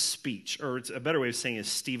Stephen's speech, or it's a better way of saying is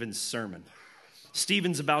Stephen's sermon.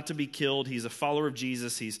 Stephen's about to be killed. He's a follower of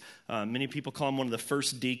Jesus. He's many people call him one of the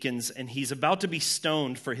first deacons, and he's about to be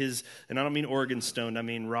stoned for his, and I don't mean Oregon stoned, I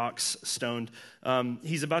mean rocks stoned.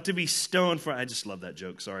 He's about to be stoned for, I just love that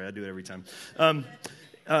joke. Sorry, I do it every time.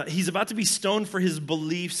 He's about to be stoned for his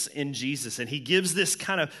beliefs in Jesus. And he gives this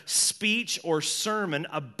kind of speech or sermon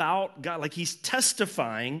about God. Like, he's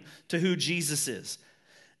testifying to who Jesus is.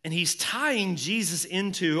 And he's tying Jesus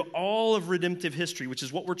into all of redemptive history, which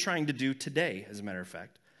is what we're trying to do today, as a matter of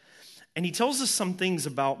fact. And he tells us some things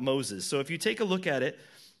about Moses. So if you take a look at it,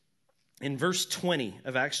 in verse 20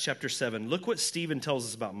 of Acts chapter 7, look what Stephen tells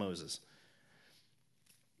us about Moses.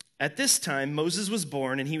 At this time, Moses was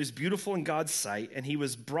born, and he was beautiful in God's sight, and he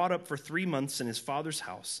was brought up for 3 months in his father's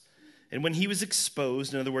house. And when he was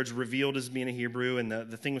exposed, in other words, revealed as being a Hebrew, and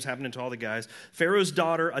the thing was happening to all the guys, Pharaoh's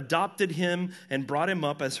daughter adopted him and brought him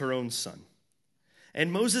up as her own son.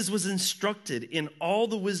 And Moses was instructed in all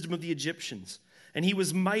the wisdom of the Egyptians, and he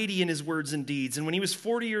was mighty in his words and deeds. And when he was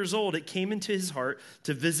 40 years old, it came into his heart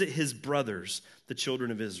to visit his brothers, the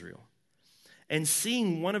children of Israel. And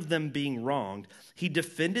seeing one of them being wronged, he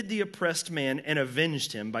defended the oppressed man and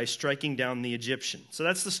avenged him by striking down the Egyptian. So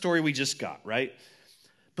that's the story we just got, right?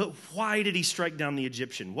 But why did he strike down the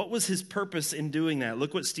Egyptian? What was his purpose in doing that?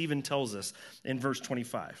 Look what Stephen tells us in verse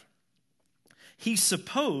 25. He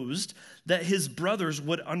supposed that his brothers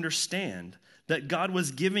would understand that God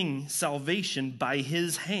was giving salvation by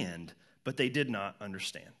his hand, but they did not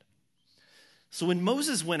understand. So when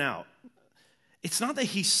Moses went out, it's not that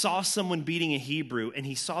he saw someone beating a Hebrew and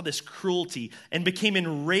he saw this cruelty and became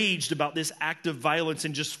enraged about this act of violence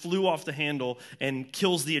and just flew off the handle and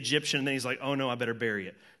kills the Egyptian. And then he's like, oh no, I better bury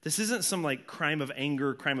it. This isn't some like crime of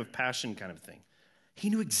anger, crime of passion kind of thing. He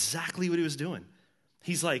knew exactly what he was doing.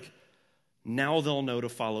 He's like, now they'll know to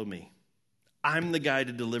follow me. I'm the guy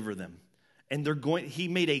to deliver them. And he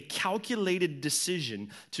made a calculated decision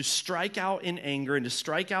to strike out in anger and to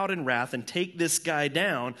strike out in wrath and take this guy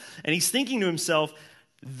down. And he's thinking to himself,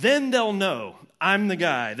 then they'll know I'm the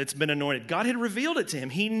guy that's been anointed. God had revealed it to him.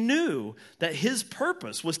 He knew that his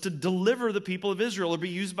purpose was to deliver the people of Israel or be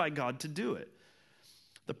used by God to do it.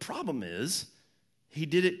 The problem is he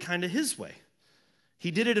did it kind of his way. He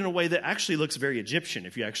did it in a way that actually looks very Egyptian,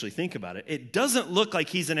 if you actually think about it. It doesn't look like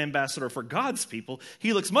he's an ambassador for God's people.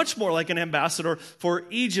 He looks much more like an ambassador for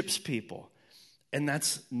Egypt's people. And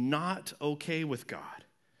that's not okay with God.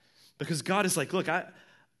 Because God is like, look,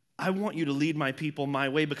 I want you to lead my people my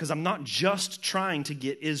way because I'm not just trying to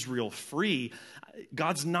get Israel free.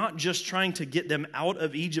 God's not just trying to get them out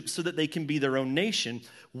of Egypt so that they can be their own nation.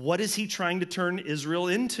 What is he trying to turn Israel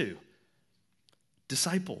into?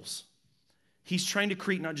 Disciples. He's trying to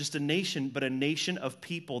create not just a nation, but a nation of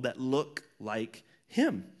people that look like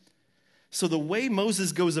him. So the way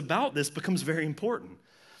Moses goes about this becomes very important.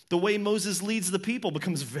 The way Moses leads the people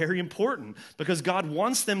becomes very important because God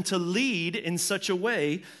wants them to lead in such a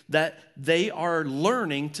way that they are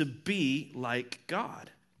learning to be like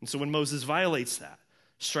God. And so when Moses violates that,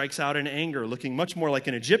 strikes out in anger, looking much more like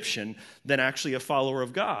an Egyptian than actually a follower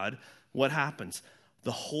of God, what happens?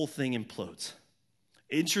 The whole thing implodes.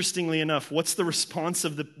 Interestingly enough, what's the response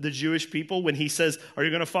of the Jewish people when he says, are you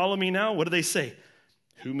going to follow me now? What do they say?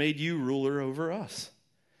 Who made you ruler over us?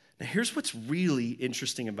 Now, here's what's really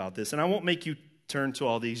interesting about this. And I won't make you turn to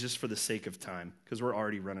all these just for the sake of time because we're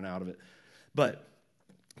already running out of it. But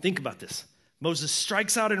think about this. Moses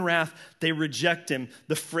strikes out in wrath. They reject him.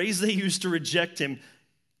 The phrase they used to reject him,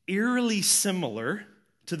 eerily similar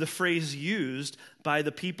to the phrase used by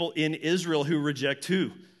the people in Israel who reject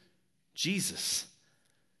who? Jesus.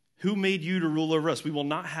 Who made you to rule over us? We will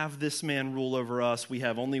not have this man rule over us. We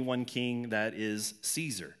have only one king, that is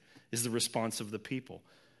Caesar, is the response of the people.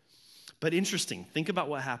 But interesting, think about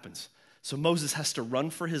what happens. So Moses has to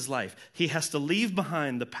run for his life. He has to leave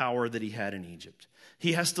behind the power that he had in Egypt.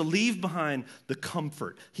 He has to leave behind the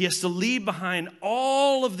comfort. He has to leave behind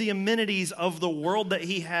all of the amenities of the world that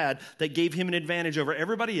he had that gave him an advantage over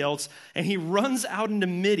everybody else. And he runs out into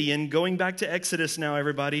Midian, going back to Exodus now,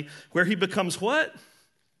 everybody, where he becomes what?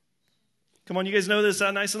 Come on, you guys know this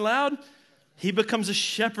out nice and loud? He becomes a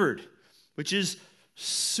shepherd, which is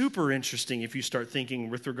super interesting if you start thinking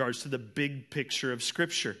with regards to the big picture of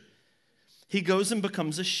Scripture. He goes and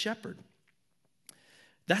becomes a shepherd.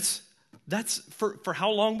 That's for how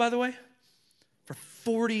long, by the way? For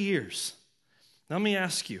 40 years. Now, let me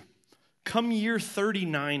ask you, come year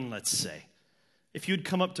 39, let's say, if you'd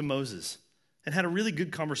come up to Moses and had a really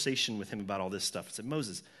good conversation with him about all this stuff and said,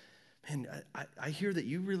 Moses, man, I hear that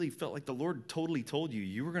you really felt like the Lord totally told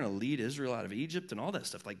you were going to lead Israel out of Egypt and all that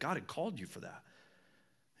stuff. Like God had called you for that.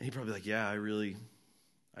 And he'd probably be like, yeah,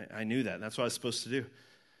 I knew that. That's what I was supposed to do.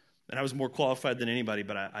 And I was more qualified than anybody,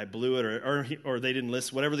 but I blew it or they didn't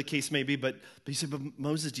listen, whatever the case may be. But he said, but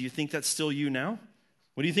Moses, do you think that's still you now?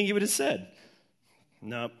 What do you think he would have said?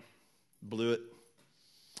 Nope, blew it.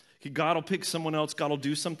 God will pick someone else. God will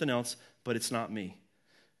do something else, but it's not me.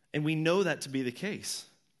 And we know that to be the case.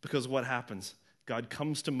 Because what happens? God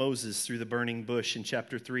comes to Moses through the burning bush in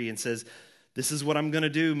chapter 3 and says, this is what I'm going to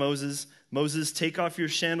do, Moses. Moses, take off your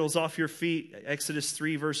sandals off your feet. Exodus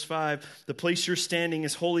 3, verse 5. The place you're standing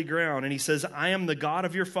is holy ground. And he says, I am the God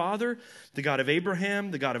of your father, the God of Abraham,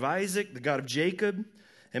 the God of Isaac, the God of Jacob.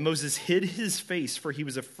 And Moses hid his face, for he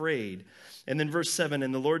was afraid. And then verse 7,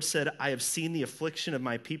 and the Lord said, I have seen the affliction of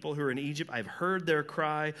my people who are in Egypt. I have heard their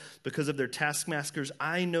cry because of their taskmasters.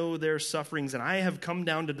 I know their sufferings, and I have come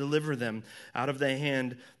down to deliver them out of the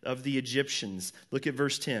hand of the Egyptians. Look at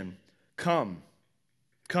verse 10. Come,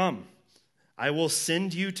 I will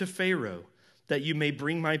send you to Pharaoh, that you may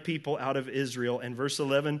bring my people out of Israel. And verse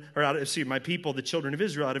 11, my people, the children of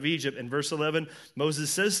Israel, out of Egypt. And verse 11, Moses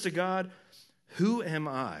says to God, who am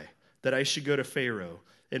I that I should go to Pharaoh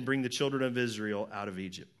and bring the children of Israel out of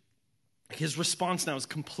Egypt. His response now is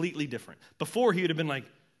completely different. Before, he would have been like,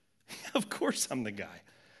 of course I'm the guy.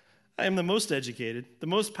 I am the most educated, the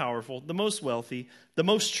most powerful, the most wealthy, the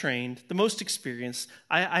most trained, the most experienced.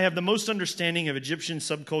 I have the most understanding of Egyptian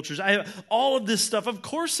subcultures. I have all of this stuff. Of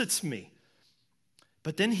course it's me.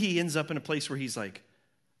 But then he ends up in a place where he's like,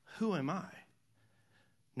 who am I?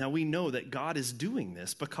 Now we know that God is doing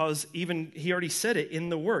this because even he already said it in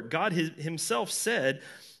the word. God himself said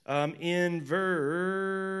in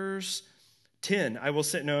verse 10, I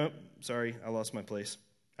lost my place.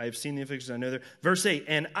 I have seen the afflictions, I know there. Verse 8,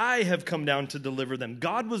 and I have come down to deliver them.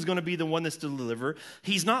 God was going to be the one that's to deliver.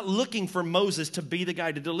 He's not looking for Moses to be the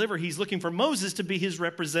guy to deliver. He's looking for Moses to be his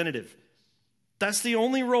representative. That's the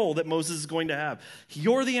only role that Moses is going to have.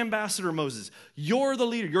 You're the ambassador, Moses. You're the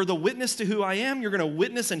leader. You're the witness to who I am. You're going to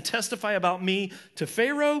witness and testify about me to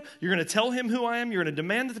Pharaoh. You're going to tell him who I am. You're going to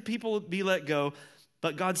demand that the people be let go.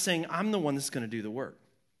 But God's saying, I'm the one that's going to do the work.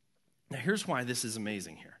 Now, here's why this is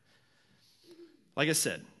amazing here. Like I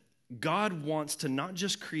said, God wants to not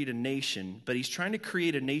just create a nation, but he's trying to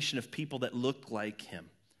create a nation of people that look like him.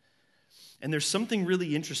 And there's something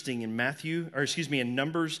really interesting in in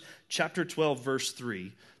Numbers chapter 12, verse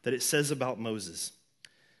 3, that it says about Moses.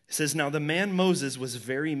 It says, now the man Moses was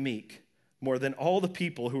very meek, more than all the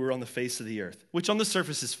people who were on the face of the earth, which on the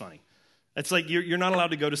surface is funny. It's like you're not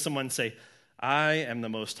allowed to go to someone and say, I am the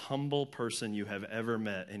most humble person you have ever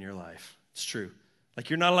met in your life. It's true. Like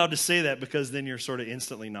you're not allowed to say that because then you're sort of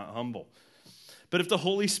instantly not humble. But if the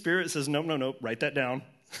Holy Spirit says, no, write that down.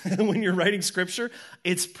 When you're writing scripture,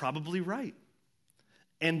 it's probably right.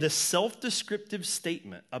 And the self-descriptive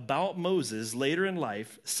statement about Moses later in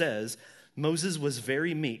life says, Moses was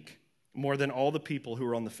very meek, more than all the people who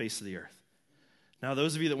were on the face of the earth. Now,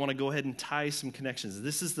 those of you that want to go ahead and tie some connections,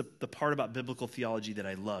 this is the part about biblical theology that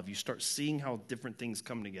I love. You start seeing how different things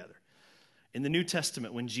come together. In the New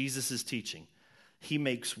Testament, when Jesus is teaching, he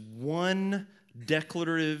makes one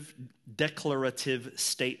declarative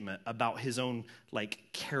statement about his own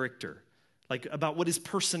character, about what his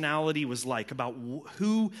personality was like, about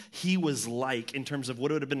who he was like in terms of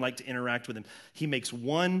what it would have been like to interact with him. He makes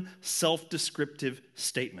one self-descriptive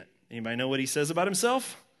statement. Anybody know what he says about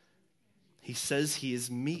himself? He says he is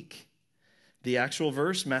meek. The actual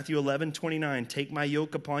verse, Matthew 11:29, take my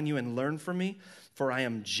yoke upon you and learn from me, for I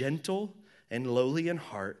am gentle and lowly in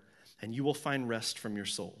heart, and you will find rest from your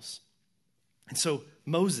souls. And so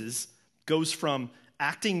Moses goes from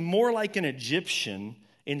acting more like an Egyptian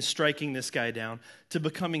in striking this guy down to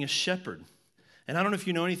becoming a shepherd. And I don't know if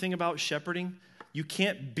you know anything about shepherding. You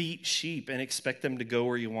can't beat sheep and expect them to go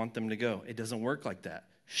where you want them to go. It doesn't work like that.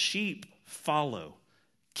 Sheep follow.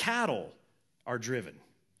 Cattle are driven.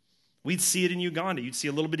 We'd see it in Uganda. You'd see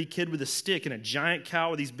a little bitty kid with a stick and a giant cow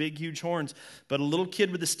with these big, huge horns. But a little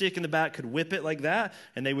kid with a stick in the back could whip it like that,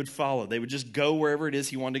 and they would follow. They would just go wherever it is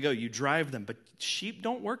he wanted to go. You drive them. But sheep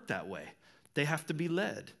don't work that way. They have to be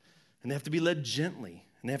led. And they have to be led gently.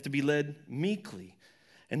 And they have to be led meekly.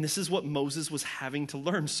 And this is what Moses was having to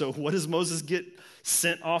learn. So what does Moses get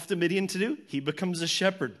sent off to Midian to do? He becomes a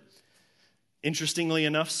shepherd. Interestingly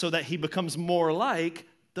enough, so that he becomes more like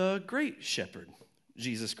the great shepherd,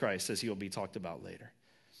 Jesus Christ, as he'll be talked about later.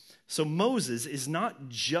 So Moses is not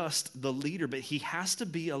just the leader, but he has to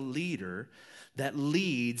be a leader that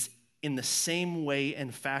leads in the same way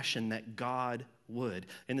and fashion that God would.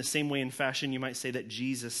 In the same way and fashion, you might say that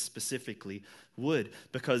Jesus specifically would,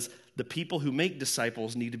 because the people who make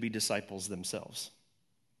disciples need to be disciples themselves.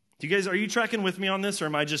 Are you tracking with me on this, or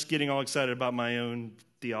am I just getting all excited about my own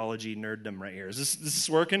theology nerddom right here? Is this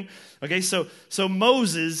working? Okay, so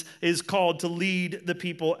Moses is called to lead the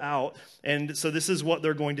people out, and so this is what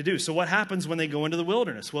they're going to do. So what happens when they go into the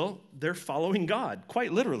wilderness? Well, they're following God,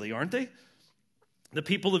 quite literally, aren't they? The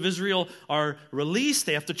people of Israel are released.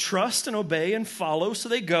 They have to trust and obey and follow, so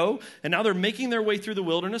they go. And now they're making their way through the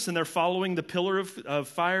wilderness, and they're following the pillar of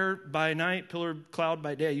fire by night, pillar of cloud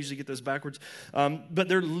by day. I usually get those backwards. But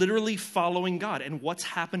they're literally following God. And what's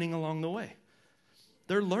happening along the way?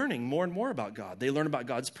 They're learning more and more about God. They learn about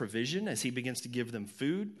God's provision as he begins to give them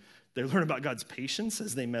food. They learn about God's patience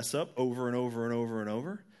as they mess up over and over and over and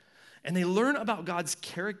over. And they learn about God's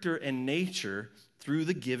character and nature through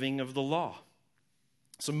the giving of the law.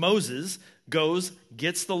 So Moses goes,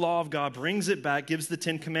 gets the law of God, brings it back, gives the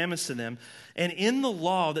 10 Commandments to them. And in the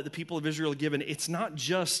law that the people of Israel are given, it's not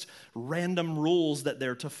just random rules that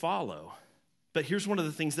they're to follow. But here's one of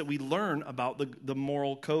the things that we learn about the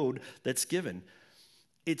moral code that's given.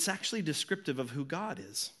 It's actually descriptive of who God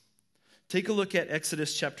is. Take a look at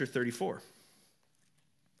Exodus chapter 34.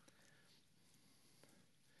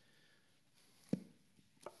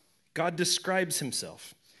 God describes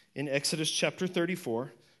himself. in Exodus chapter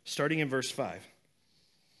 34, starting in verse 5.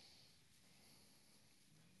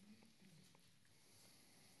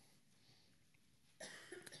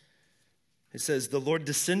 It says, "The Lord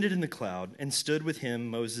descended in the cloud and stood with him,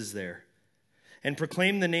 Moses, there, and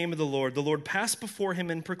proclaimed the name of the Lord. The Lord passed before him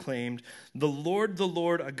and proclaimed, the Lord,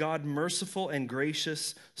 a God merciful and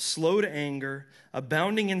gracious, slow to anger,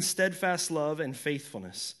 abounding in steadfast love and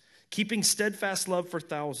faithfulness, keeping steadfast love for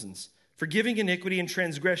thousands, forgiving iniquity and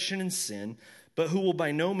transgression and sin, but who will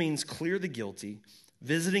by no means clear the guilty,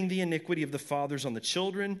 visiting the iniquity of the fathers on the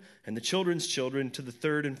children and the children's children to the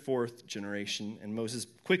third and fourth generation." And Moses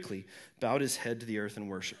quickly bowed his head to the earth and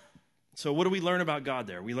worshiped. So what do we learn about God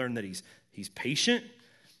there? We learn that he's patient,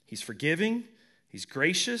 he's forgiving, he's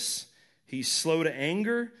gracious, he's slow to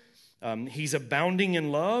anger, he's abounding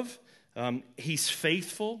in love, he's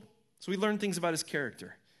faithful. So we learn things about his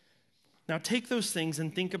character. Now take those things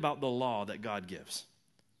and think about the law that God gives.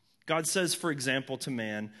 God says, for example, to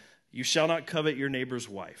man, "You shall not covet your neighbor's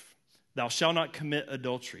wife. Thou shalt not commit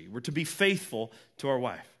adultery." We're to be faithful to our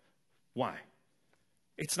wife. Why?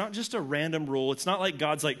 It's not just a random rule. It's not like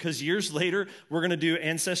God's like, because years later, we're going to do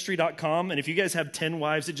Ancestry.com, and if you guys have 10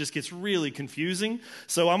 wives, it just gets really confusing.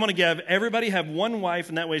 So I'm going to have everybody have one wife,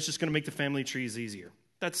 and that way it's just going to make the family trees easier.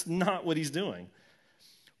 That's not what he's doing.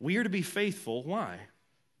 We are to be faithful. Why?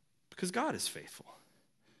 Because God is faithful.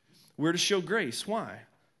 We're to show grace. Why?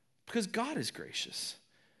 Because God is gracious.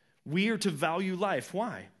 We are to value life.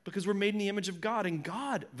 Why? Because we're made in the image of God, and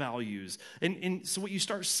God values. And so what you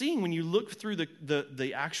start seeing when you look through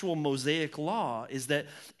the actual Mosaic law is that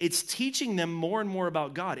it's teaching them more and more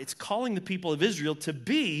about God. It's calling the people of Israel to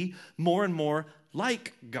be more and more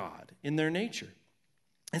like God in their nature.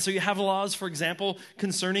 And so you have laws, for example,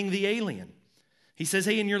 concerning the alien. He says,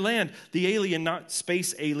 hey, in your land, the alien, not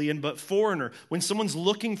space alien, but foreigner, when someone's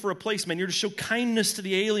looking for a place, man, you're to show kindness to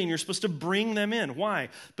the alien. You're supposed to bring them in. Why?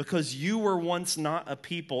 Because you were once not a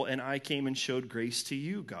people, and I came and showed grace to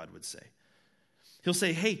you, God would say. He'll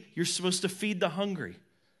say, hey, you're supposed to feed the hungry.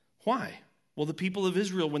 Why? Well, the people of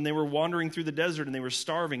Israel, when they were wandering through the desert and they were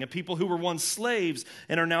starving, a people who were once slaves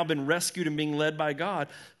and are now been rescued and being led by God,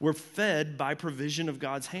 were fed by provision of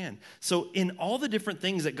God's hand. So in all the different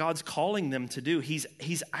things that God's calling them to do, he's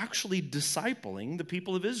actually discipling the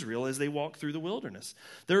people of Israel as they walk through the wilderness.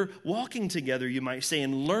 They're walking together, you might say,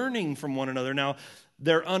 and learning from one another. Now,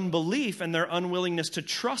 their unbelief and their unwillingness to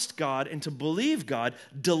trust God and to believe God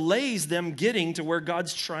delays them getting to where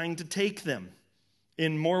God's trying to take them,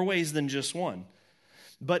 in more ways than just one.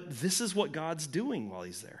 But this is what God's doing while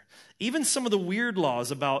he's there. Even some of the weird laws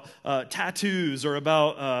about tattoos or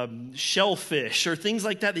about shellfish or things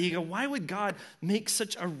like that you go, why would God make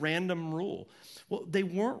such a random rule? Well, they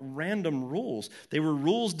weren't random rules. They were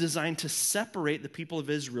rules designed to separate the people of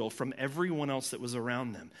Israel from everyone else that was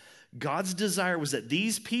around them. God's desire was that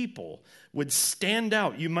these people would stand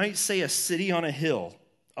out. You might say a city on a hill,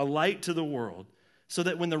 a light to the world, so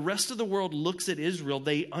that when the rest of the world looks at Israel,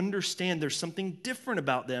 they understand there's something different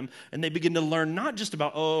about them, and they begin to learn not just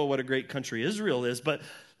about, oh, what a great country Israel is, but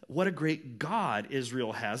what a great God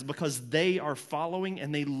Israel has, because they are following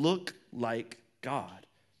and they look like God.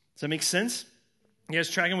 Does that make sense? You guys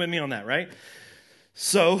tracking with me on that, right?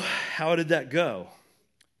 So, how did that go?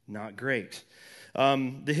 Not great.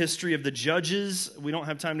 The history of the judges, we don't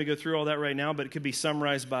have time to go through all that right now, but it could be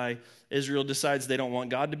summarized by Israel decides they don't want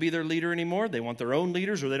God to be their leader anymore. They want their own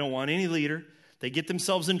leaders, or they don't want any leader. They get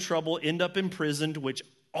themselves in trouble, end up imprisoned, which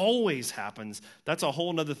always happens. That's a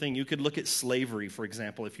whole other thing. You could look at slavery, for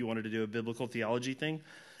example, if you wanted to do a biblical theology thing,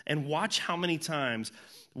 and watch how many times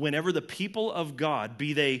whenever the people of God,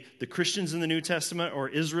 be they the Christians in the New Testament or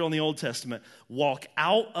Israel in the Old Testament, walk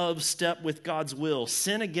out of step with God's will,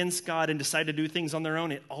 sin against God, and decide to do things on their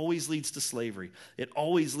own, it always leads to slavery. It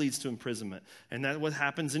always leads to imprisonment. And that's what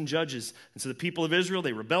happens in Judges. And so the people of Israel,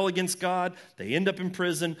 they rebel against God. They end up in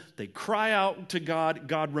prison. They cry out to God.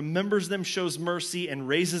 God remembers them, shows mercy, and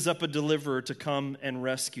raises up a deliverer to come and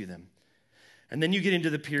rescue them. And then you get into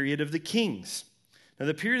the period of the kings. Now,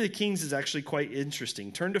 the period of the kings is actually quite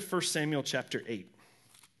interesting. Turn to 1 Samuel chapter 8.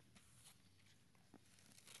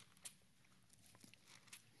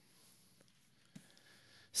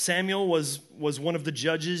 Samuel was one of the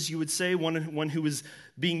judges, you would say, one who was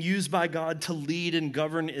being used by God to lead and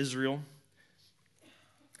govern Israel.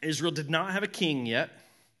 Israel did not have a king yet.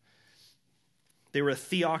 They were a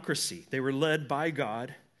theocracy. They were led by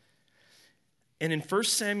God. And in 1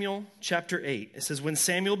 Samuel chapter 8, it says, when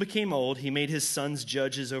Samuel became old, he made his sons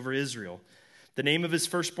judges over Israel. The name of his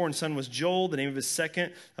firstborn son was Joel, the name of his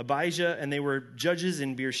second, Abijah, and they were judges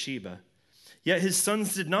in Beersheba. Yet his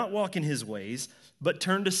sons did not walk in his ways, but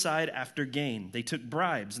turned aside after gain. They took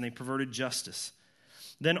bribes and they perverted justice.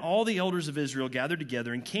 Then all the elders of Israel gathered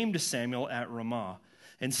together and came to Samuel at Ramah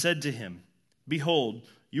and said to him, Behold,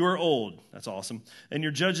 you are old, that's awesome, and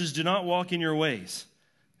your judges do not walk in your ways.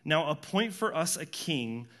 Now appoint for us a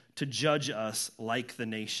king to judge us like the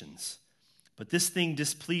nations. But this thing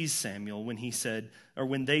displeased Samuel when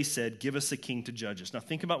they said, Give us a king to judge us. Now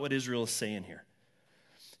think about what Israel is saying here.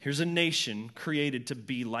 Here's a nation created to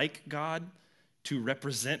be like God, to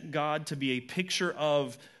represent God, to be a picture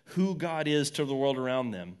of who God is to the world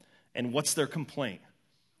around them. And what's their complaint?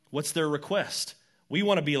 What's their request? We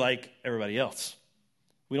want to be like everybody else.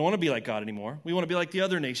 We don't want to be like God anymore. We want to be like the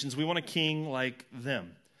other nations. We want a king like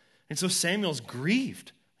them. And so Samuel's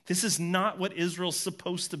grieved. This is not what Israel's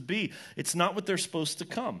supposed to be. It's not what they're supposed to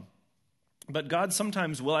come. But God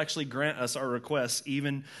sometimes will actually grant us our requests,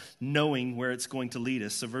 even knowing where it's going to lead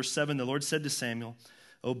us. So verse 7, the Lord said to Samuel,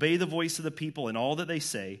 Obey the voice of the people in all that they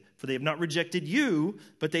say, for they have not rejected you,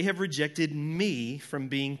 but they have rejected me from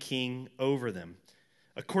being king over them.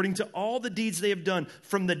 According to all the deeds they have done,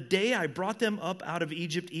 from the day I brought them up out of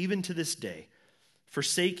Egypt, even to this day,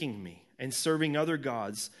 forsaking me and serving other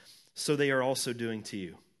gods, so they are also doing to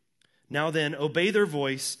you. Now then, obey their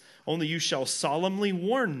voice, only you shall solemnly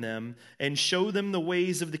warn them and show them the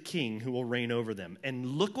ways of the king who will reign over them. And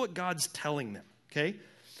look what God's telling them, okay?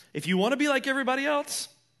 If you want to be like everybody else,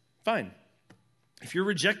 fine. If you're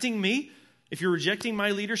rejecting me, if you're rejecting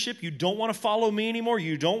my leadership, you don't want to follow me anymore,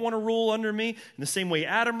 you don't want to rule under me, in the same way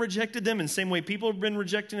Adam rejected them, in the same way people have been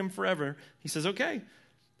rejecting him forever, he says, okay,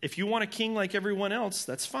 if you want a king like everyone else,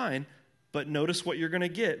 that's fine, but notice what you're going to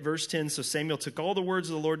get. Verse 10, so Samuel took all the words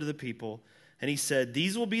of the Lord to the people, and he said,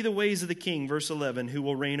 These will be the ways of the king, verse 11, who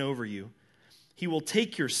will reign over you. He will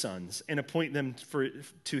take your sons and appoint them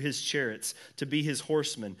to his chariots, to be his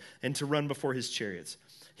horsemen, and to run before his chariots.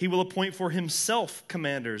 He will appoint for himself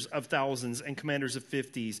commanders of thousands and commanders of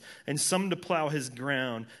 50s, and some to plow his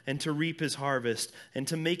ground and to reap his harvest, and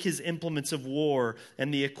to make his implements of war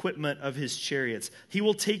and the equipment of his chariots. He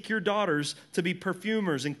will take your daughters to be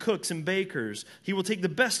perfumers and cooks and bakers. He will take the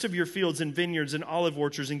best of your fields and vineyards and olive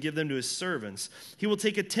orchards and give them to his servants. He will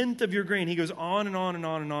take a tenth of your grain. He goes on and on and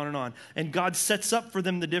on and on and on. And God sets up for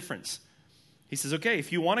them the difference. He says, okay,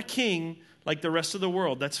 if you want a king like the rest of the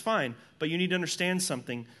world, that's fine. But you need to understand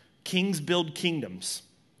something. Kings build kingdoms.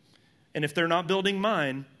 And if they're not building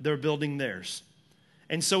mine, they're building theirs.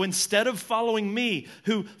 And so instead of following me,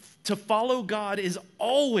 to follow God is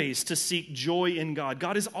always to seek joy in God.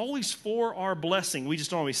 God is always for our blessing. We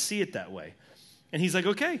just don't always see it that way. And he's like,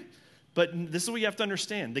 okay, but this is what you have to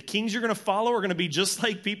understand. The kings you're going to follow are going to be just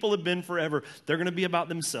like people have been forever. They're going to be about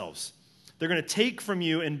themselves. They're going to take from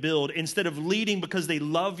you and build. Instead of leading because they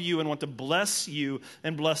love you and want to bless you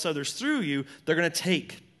and bless others through you, they're going to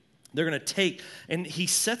take. They're going to take. And he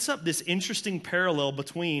sets up this interesting parallel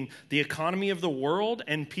between the economy of the world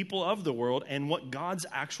and people of the world and what God's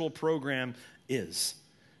actual program is.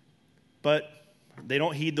 But they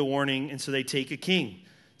don't heed the warning, and so they take a king.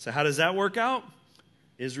 So how does that work out?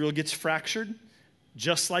 Israel gets fractured.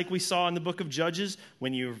 Just like we saw in the book of Judges,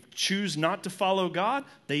 when you choose not to follow God,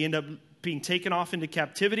 they end up being taken off into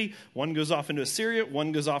captivity. One goes off into Assyria,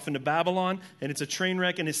 one goes off into Babylon, and it's a train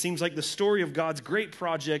wreck, and it seems like the story of God's great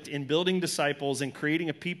project in building disciples and creating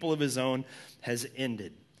a people of his own has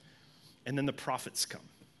ended. And then the prophets come.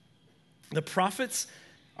 The prophets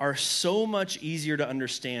are so much easier to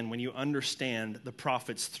understand when you understand the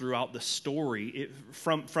prophets throughout the story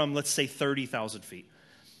from let's say, 30,000 feet.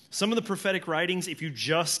 Some of the prophetic writings, if you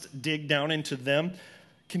just dig down into them,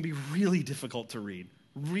 can be really difficult to read.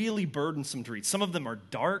 Really burdensome to read. Some of them are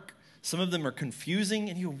dark. Some of them are confusing.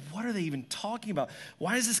 And you go, what are they even talking about?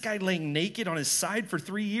 Why is this guy laying naked on his side for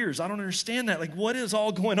 3 years? I don't understand that. Like, what is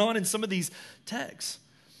all going on in some of these texts?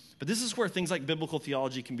 But this is where things like biblical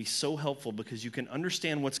theology can be so helpful, because you can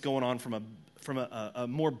understand what's going on from a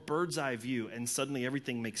more bird's eye view, and suddenly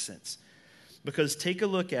everything makes sense. Because take a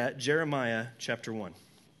look at Jeremiah chapter 1.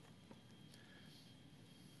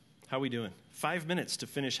 How are we doing? 5 minutes to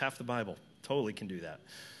finish half the Bible. Totally can do that.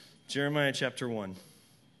 Jeremiah chapter 1.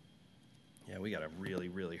 Yeah, we got to really,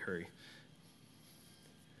 really hurry.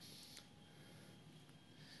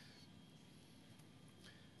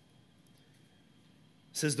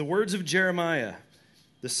 It says, the words of Jeremiah,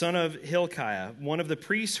 the son of Hilkiah, one of the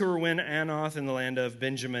priests who were in Anath in the land of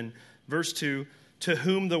Benjamin, verse 2, to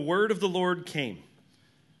whom the word of the Lord came.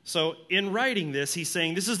 So in writing this, he's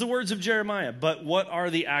saying, this is the words of Jeremiah, but what are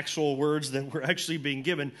the actual words that were actually being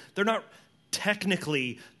given? They're not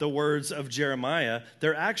technically the words of Jeremiah.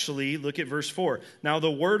 They're actually, look at verse 4. Now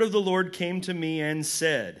the word of the Lord came to me and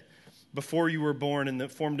said, Before you were born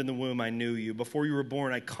and formed in the womb, I knew you. Before you were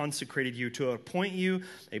born, I consecrated you to appoint you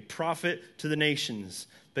a prophet to the nations.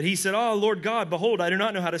 But he said, Oh, Lord God, behold, I do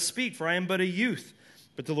not know how to speak, for I am but a youth.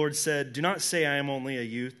 But the Lord said, Do not say I am only a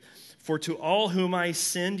youth, for to all whom I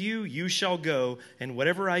send you, you shall go, and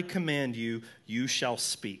whatever I command you, you shall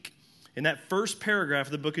speak. In that first paragraph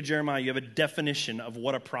of the book of Jeremiah, you have a definition of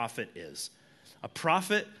what a prophet is. A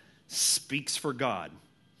prophet speaks for God.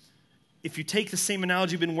 If you take the same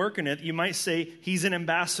analogy you've been working at, you might say he's an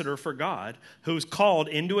ambassador for God who's called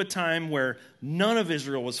into a time where none of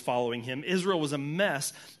Israel was following him. Israel was a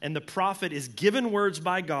mess, and the prophet is given words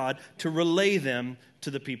by God to relay them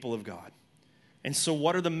to the people of God. And so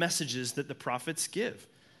what are the messages that the prophets give?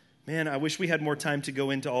 Man, I wish we had more time to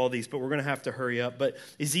go into all of these, but we're going to have to hurry up. But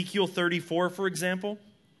Ezekiel 34, for example,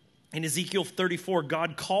 in Ezekiel 34,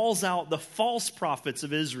 God calls out the false prophets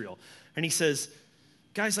of Israel, and he says,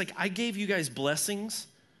 guys, like I gave you guys blessings,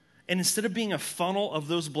 and instead of being a funnel of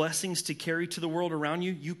those blessings to carry to the world around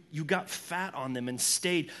you, you got fat on them and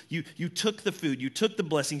stayed. You took the food, you took the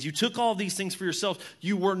blessings, you took all these things for yourselves.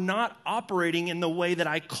 You were not operating in the way that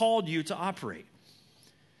I called you to operate.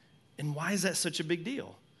 And why is that such a big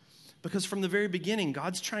deal? Because from the very beginning,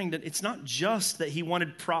 God's trying to, it's not just that he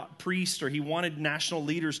wanted priests or he wanted national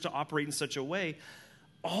leaders to operate in such a way.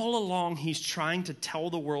 All along, he's trying to tell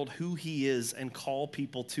the world who he is and call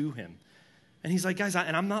people to him. And he's like, guys,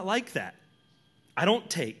 and I'm not like that. I don't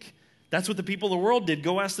take. That's what the people of the world did.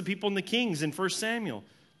 Go ask the people in the Kings in 1 Samuel.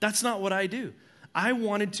 That's not what I do. I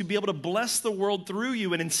wanted to be able to bless the world through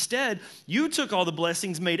you, and instead, you took all the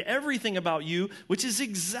blessings, made everything about you, which is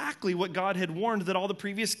exactly what God had warned that all the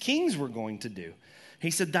previous kings were going to do.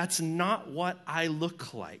 He said, that's not what I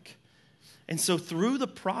look like. And so through the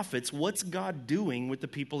prophets, what's God doing with the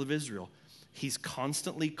people of Israel? He's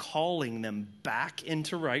constantly calling them back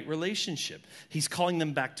into right relationship. He's calling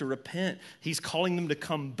them back to repent. He's calling them to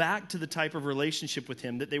come back to the type of relationship with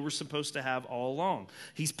him that they were supposed to have all along.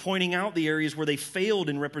 He's pointing out the areas where they failed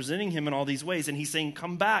in representing him in all these ways, and he's saying,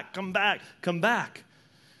 come back, come back, come back.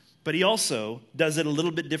 But he also does it a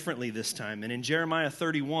little bit differently this time. And in Jeremiah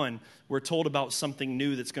 31, we're told about something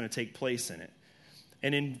new that's going to take place in it.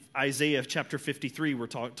 And in Isaiah chapter 53, we're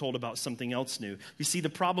told about something else new. You see, the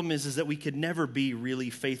problem is that we could never be really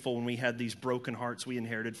faithful when we had these broken hearts we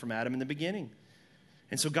inherited from Adam in the beginning.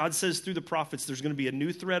 And so God says through the prophets, there's going to be a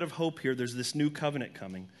new thread of hope here. There's this new covenant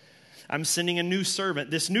coming. I'm sending a new servant.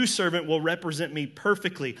 This new servant will represent me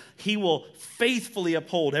perfectly. He will faithfully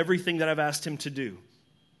uphold everything that I've asked him to do.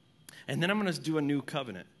 And then I'm going to do a new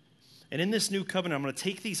covenant. And in this new covenant, I'm going to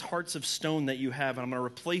take these hearts of stone that you have, and I'm going to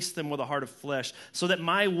replace them with a heart of flesh, so that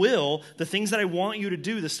my will, the things that I want you to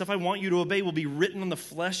do, the stuff I want you to obey, will be written on the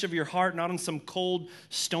flesh of your heart, not on some cold,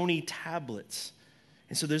 stony tablets.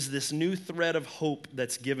 And so there's this new thread of hope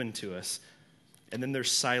that's given to us. And then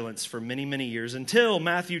there's silence for many, many years until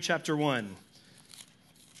Matthew chapter 1.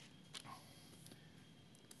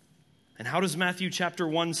 And how does Matthew chapter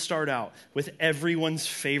 1 start out? With everyone's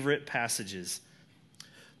favorite passages.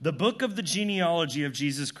 The book of the genealogy of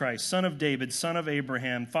Jesus Christ, son of David, son of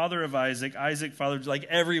Abraham, father of Isaac, Isaac, father, like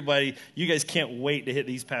everybody, you guys can't wait to hit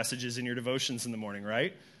these passages in your devotions in the morning,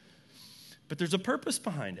 right? But there's a purpose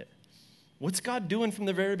behind it. What's God doing from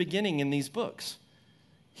the very beginning in these books?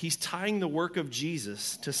 He's tying the work of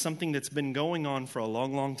Jesus to something that's been going on for a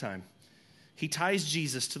long, long time. He ties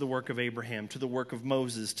Jesus to the work of Abraham, to the work of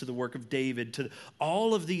Moses, to the work of David, to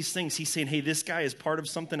all of these things. He's saying, hey, this guy is part of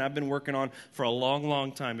something I've been working on for a long,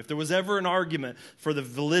 long time. If there was ever an argument for the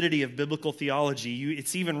validity of biblical theology,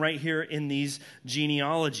 it's even right here in these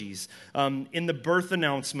genealogies. In the birth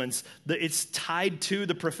announcements, it's tied to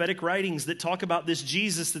the prophetic writings that talk about this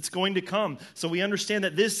Jesus that's going to come. So we understand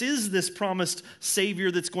that this is this promised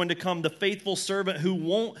Savior that's going to come, the faithful servant who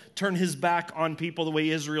won't turn his back on people the way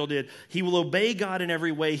Israel did. He will obey God in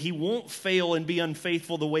every way. He won't fail and be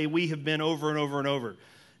unfaithful the way we have been over and over and over.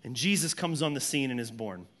 And Jesus comes on the scene and is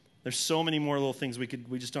born. There's so many more little things we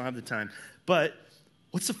just don't have the time. But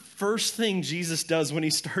what's the first thing Jesus does when he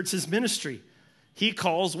starts his ministry? He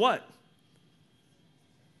calls what?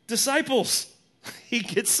 Disciples. He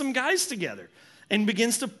gets some guys together and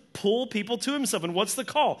begins to pull people to himself. And what's the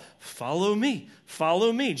call? Follow me.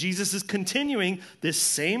 Follow me. Jesus is continuing this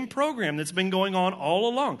same program that's been going on all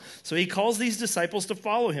along. So he calls these disciples to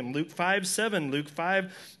follow him. Luke 5:7, Luke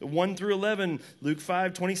 5:1 through 11, Luke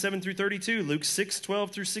 5:27 through 32, Luke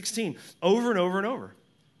 6:12 through 16, over and over and over.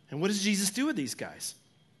 And what does Jesus do with these guys?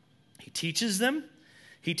 He teaches them.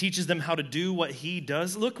 He teaches them how to do what he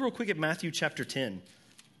does. Look real quick at Matthew chapter 10.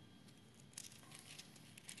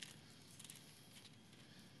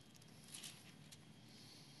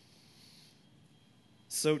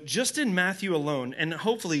 So just in Matthew alone, and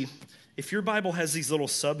hopefully if your Bible has these little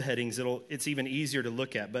subheadings, it's even easier to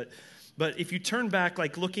look at. But if you turn back,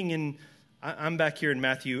 like looking in, I'm back here in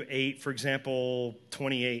Matthew 8, for example,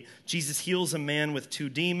 28. Jesus heals a man with 2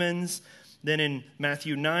 demons. Then in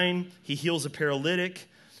Matthew 9, he heals a paralytic.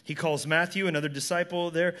 He calls Matthew, another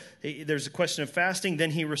disciple there. There's a question of fasting.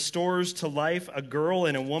 Then he restores to life a girl,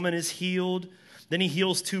 and a woman is healed. Then he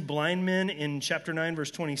heals 2 blind men in chapter 9,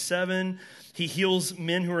 verse 27. He heals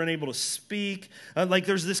men who are unable to speak.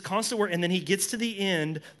 There's this constant work. And then he gets to the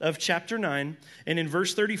end of chapter 9. And in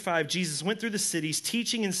verse 35, Jesus went through the cities,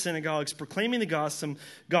 teaching in synagogues, proclaiming the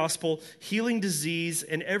gospel, healing disease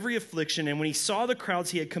and every affliction. And when he saw the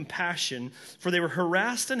crowds, he had compassion, for they were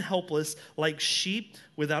harassed and helpless like sheep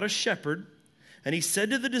without a shepherd. And he said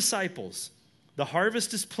to the disciples, "The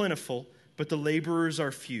harvest is plentiful, but the laborers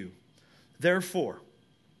are few. Therefore,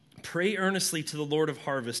 pray earnestly to the Lord of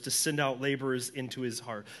harvest to send out laborers into his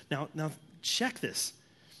heart." Now check this.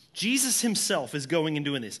 Jesus himself is going and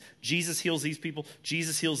doing this. Jesus heals these people.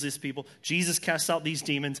 Jesus heals this people. Jesus casts out these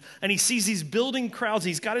demons. And he sees these building crowds.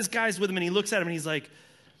 He's got his guys with him, and he looks at them, and he's like,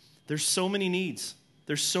 there's so many needs.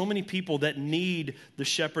 There's so many people that need the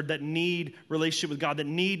shepherd, that need relationship with God, that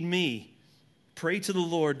need me. Pray to the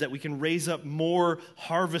Lord that we can raise up more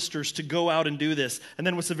harvesters to go out and do this. And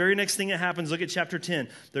then what's the very next thing that happens? Look at chapter 10.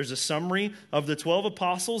 There's a summary of the 12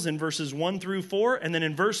 apostles in verses 1 through 4. And then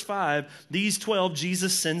in verse 5, these 12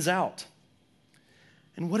 Jesus sends out.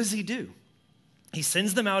 And what does he do? He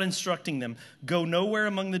sends them out instructing them, "Go nowhere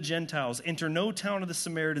among the Gentiles, enter no town of the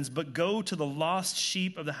Samaritans, but go to the lost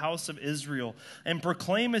sheep of the house of Israel, and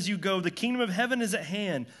proclaim as you go, the kingdom of heaven is at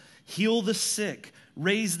hand. Heal the sick,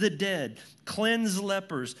 raise the dead, cleanse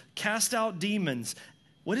lepers, cast out demons."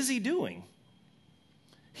 What is he doing?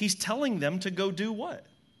 He's telling them to go do what?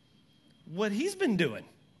 What he's been doing.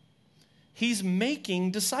 He's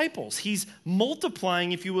making disciples. He's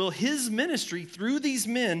multiplying, if you will, his ministry through these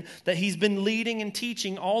men that he's been leading and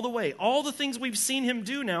teaching all the way. All the things we've seen him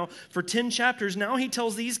do now for 10 chapters, now he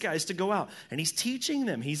tells these guys to go out. And he's teaching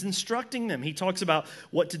them. He's instructing them. He talks about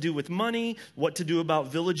what to do with money, what to do about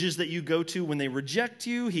villages that you go to when they reject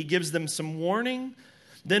you. He gives them some warning.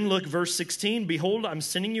 Then look, verse 16, "Behold, I'm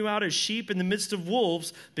sending you out as sheep in the midst of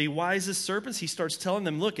wolves. Be wise as serpents." He starts telling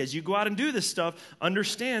them, look, as you go out and do this stuff,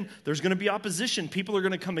 understand there's going to be opposition. People are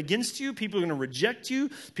going to come against you. People are going to reject you.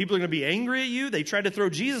 People are going to be angry at you. They tried to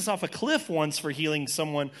throw Jesus off a cliff once for healing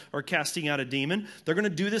someone or casting out a demon. They're going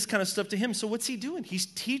to do this kind of stuff to him. So what's he doing? He's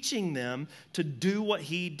teaching them to do what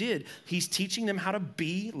he did. He's teaching them how to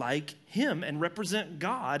be like him and represent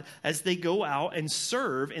God as they go out and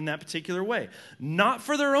serve in that particular way. Not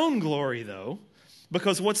for their own glory, though,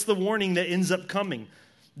 because what's the warning that ends up coming?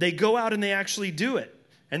 They go out and they actually do it.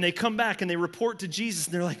 And they come back and they report to Jesus,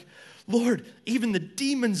 and they're like, "Lord, even the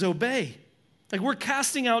demons obey. Like, we're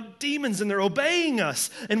casting out demons and they're obeying us.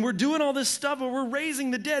 And we're doing all this stuff and we're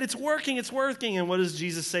raising the dead. It's working, it's working." And what does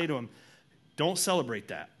Jesus say to them? Don't celebrate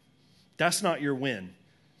that. That's not your win.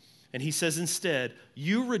 And he says instead,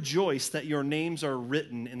 you rejoice that your names are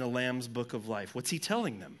written in the Lamb's book of life. What's he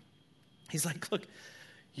telling them? He's like, look,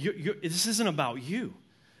 this isn't about you.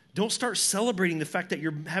 Don't start celebrating the fact that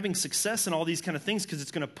you're having success and all these kind of things, because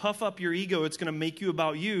it's going to puff up your ego. It's going to make you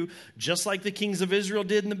about you, just like the kings of Israel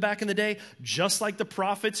did in the back in the day, just like the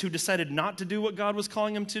prophets who decided not to do what God was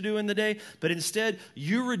calling them to do in the day. But instead,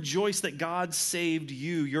 you rejoice that God saved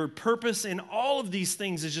you. Your purpose in all of these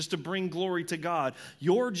things is just to bring glory to God.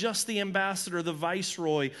 You're just the ambassador, the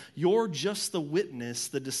viceroy. You're just the witness,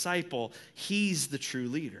 the disciple. He's the true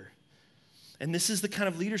leader. And this is the kind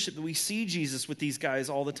of leadership that we see Jesus with these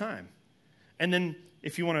guys all the time. And then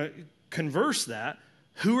if you want to converse that,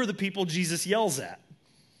 who are the people Jesus yells at?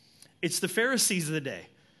 It's the Pharisees of the day.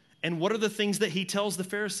 And what are the things that he tells the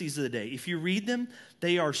Pharisees of the day? If you read them,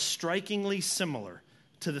 they are strikingly similar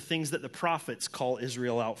to the things that the prophets call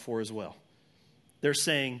Israel out for as well. They're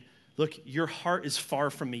saying, look, your heart is far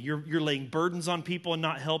from me. You're laying burdens on people and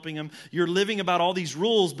not helping them. You're living about all these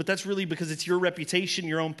rules, but that's really because it's your reputation,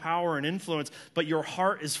 your own power and influence. But your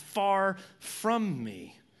heart is far from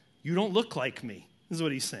me. You don't look like me, is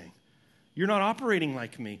what he's saying. You're not operating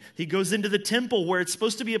like me. He goes into the temple where it's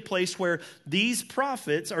supposed to be a place where these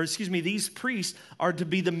these priests are to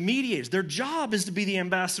be the mediators. Their job is to be the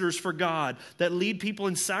ambassadors for God that lead people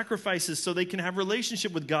in sacrifices so they can have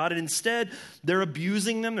relationship with God. And instead, they're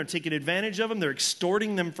abusing them. They're taking advantage of them. They're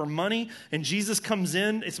extorting them for money. And Jesus comes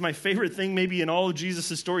in. It's my favorite thing maybe in all of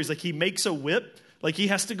Jesus' stories. Like, he makes a whip. Like, he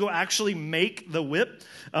has to go actually make the whip,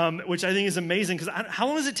 which I think is amazing, because how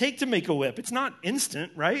long does it take to make a whip? It's not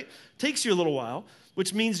instant, right? It takes you a little while,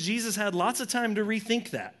 which means Jesus had lots of time to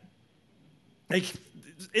rethink that. Like,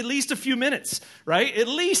 at least a few minutes, right? At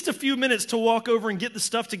least a few minutes to walk over and get the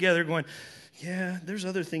stuff together going, yeah, there's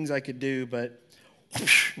other things I could do, but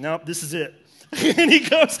nope, this is it. And he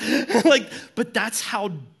goes, but that's how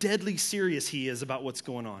deadly serious he is about what's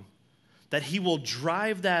going on. That he will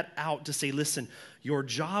drive that out to say, listen, your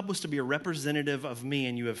job was to be a representative of me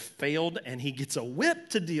and you have failed, and he gets a whip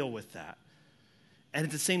to deal with that. And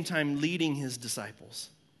at the same time, leading his disciples.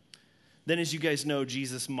 Then, as you guys know,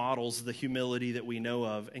 Jesus models the humility that we know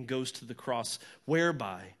of and goes to the cross,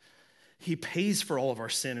 whereby he pays for all of our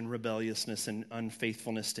sin and rebelliousness and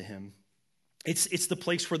unfaithfulness to him. It's the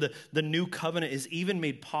place where the new covenant is even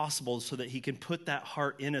made possible so that he can put that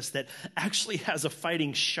heart in us that actually has a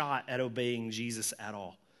fighting shot at obeying Jesus at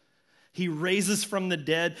all. He raises from the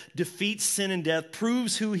dead, defeats sin and death,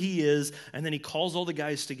 proves who he is, and then he calls all the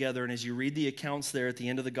guys together. And as you read the accounts there at the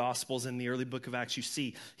end of the Gospels in the early book of Acts, you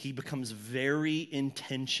see he becomes very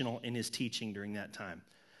intentional in his teaching during that time.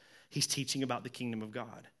 He's teaching about the kingdom of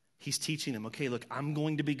God. He's teaching them, okay, look, I'm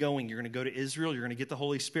going to be going. You're going to go to Israel. You're going to get the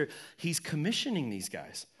Holy Spirit. He's commissioning these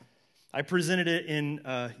guys. I presented it in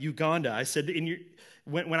Uganda. I said,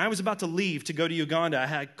 when I was about to leave to go to Uganda, I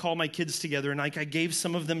had called my kids together and I gave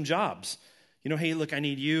some of them jobs. Hey, look, I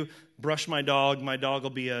need you. Brush my dog. My dog will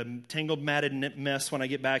be a tangled, matted mess when I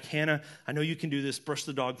get back. Hannah, I know you can do this. Brush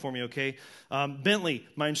the dog for me, okay? Bentley,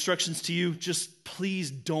 my instructions to you, just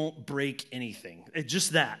please don't break anything.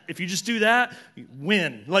 Just that. If you just do that, you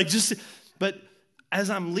win. But as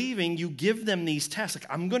I'm leaving, you give them these tasks.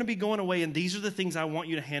 I'm going to be going away, and these are the things I want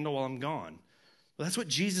you to handle while I'm gone. Well, that's what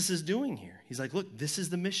Jesus is doing here. He's like, look, this is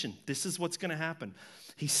the mission. This is what's going to happen.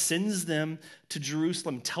 He sends them to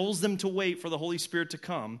Jerusalem, tells them to wait for the Holy Spirit to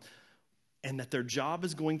come, and that their job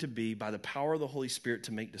is going to be, by the power of the Holy Spirit,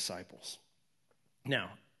 to make disciples. Now,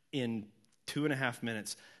 in 2.5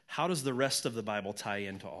 minutes, how does the rest of the Bible tie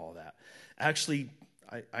into all that? Actually,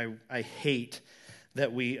 I hate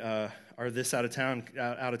that we are this out of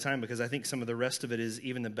time because I think some of the rest of it is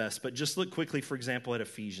even the best. But just look quickly, for example, at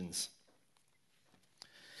Ephesians.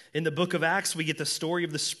 In the book of Acts, we get the story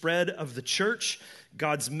of the spread of the church,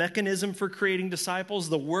 God's mechanism for creating disciples,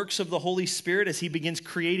 the works of the Holy Spirit as he begins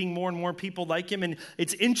creating more and more people like him. And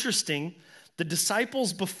it's interesting, the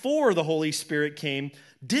disciples before the Holy Spirit came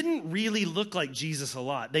didn't really look like Jesus a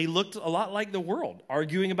lot. They looked a lot like the world,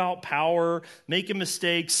 arguing about power, making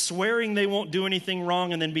mistakes, swearing they won't do anything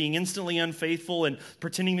wrong, and then being instantly unfaithful and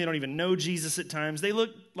pretending they don't even know Jesus at times. They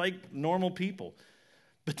looked like normal people.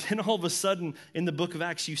 But then all of a sudden, in the book of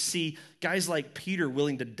Acts, you see guys like Peter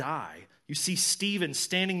willing to die. You see Stephen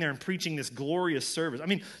standing there and preaching this glorious service.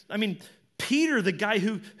 I mean, Peter, the guy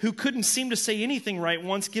who couldn't seem to say anything right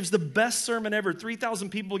once, gives the best sermon ever.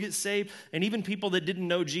 3,000 people get saved, and even people that didn't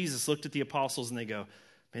know Jesus looked at the apostles and they go,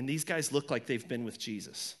 man, these guys look like they've been with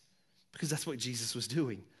Jesus. Because that's what Jesus was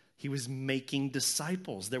doing. He was making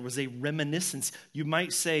disciples. There was a reminiscence, you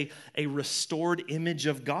might say a restored image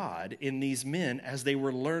of God in these men as they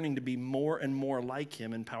were learning to be more and more like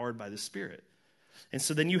him, empowered by the Spirit. And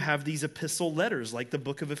so then you have these epistle letters like the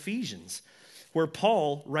book of Ephesians, where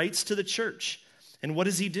Paul writes to the church. And what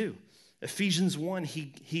does he do? Ephesians 1,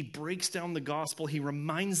 he breaks down the gospel. He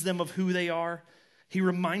reminds them of who they are. He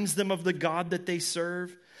reminds them of the God that they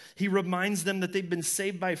serve. He reminds them that they've been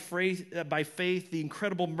saved by faith, the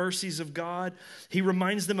incredible mercies of God. He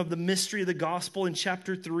reminds them of the mystery of the gospel in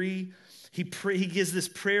chapter 3. He gives this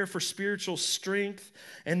prayer for spiritual strength.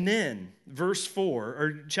 And then,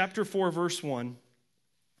 chapter 4, verse 1,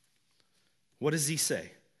 what does he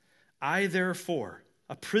say? I, therefore,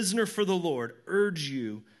 a prisoner for the Lord, urge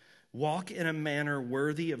you, walk in a manner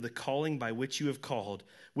worthy of the calling by which you have called.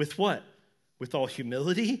 With what? With all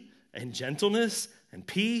humility and gentleness and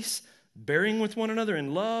peace, bearing with one another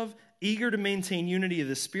in love, eager to maintain unity of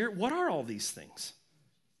the Spirit. What are all these things?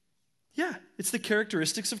 Yeah, it's the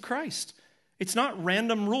characteristics of Christ. It's not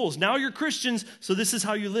random rules. Now you're Christians, so this is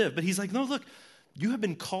how you live. But he's like, no, look, you have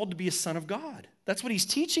been called to be a son of God. That's what he's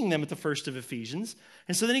teaching them at the first of Ephesians.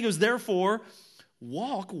 And so then he goes, therefore,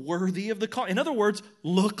 walk worthy of the call. In other words,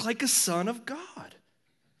 look like a son of God.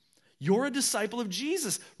 You're a disciple of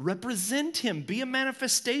Jesus. Represent him. Be a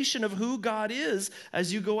manifestation of who God is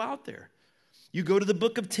as you go out there. You go to the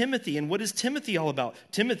book of Timothy, and what is Timothy all about?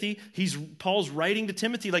 Timothy, Paul's writing to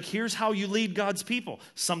Timothy, like, here's how you lead God's people.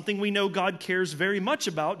 Something we know God cares very much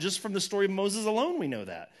about, just from the story of Moses alone we know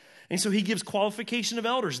that. And so he gives qualification of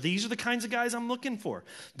elders. These are the kinds of guys I'm looking for.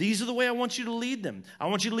 These are the way I want you to lead them. I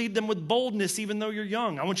want you to lead them with boldness even though you're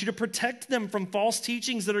young. I want you to protect them from false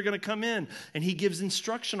teachings that are going to come in. And he gives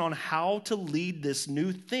instruction on how to lead this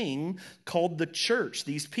new thing called the church,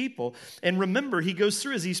 these people. And remember, he goes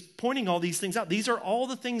through as he's pointing all these things out. These are all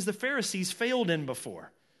the things the Pharisees failed in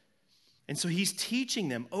before. And so he's teaching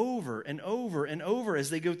them over and over and over as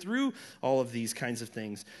they go through all of these kinds of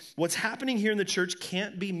things. What's happening here in the church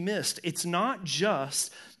can't be missed. It's not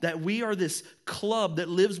just that we are this club that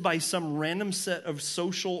lives by some random set of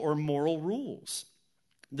social or moral rules.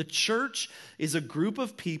 The church is a group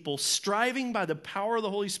of people striving by the power of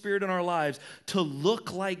the Holy Spirit in our lives to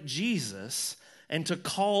look like Jesus and to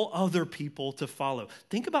call other people to follow.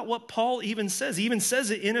 Think about what Paul even says. He even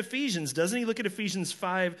says it in Ephesians, doesn't he? Look at Ephesians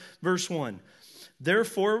 5, verse 1.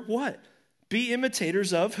 Therefore, what? Be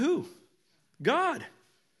imitators of who? God.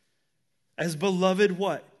 As beloved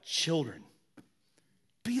what? Children.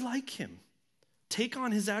 Be like him. Take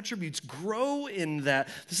on his attributes. Grow in that.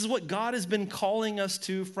 This is what God has been calling us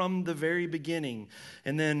to from the very beginning.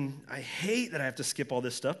 And then I hate that I have to skip all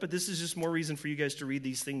this stuff, but this is just more reason for you guys to read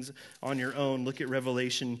these things on your own. Look at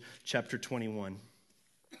Revelation chapter 21.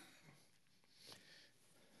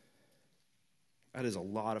 That is a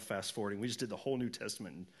lot of fast forwarding. We just did the whole New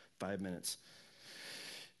Testament in 5 minutes.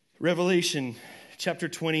 Revelation chapter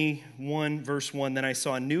 21, verse 1, Then I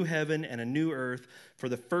saw a new heaven and a new earth, for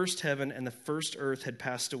the first heaven and the first earth had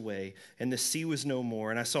passed away, and the sea was no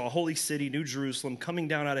more. And I saw a holy city, New Jerusalem, coming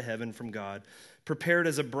down out of heaven from God, prepared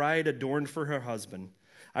as a bride adorned for her husband.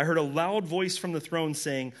 I heard a loud voice from the throne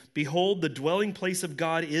saying, Behold, the dwelling place of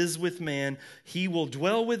God is with man. He will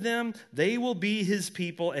dwell with them, they will be his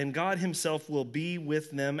people, and God himself will be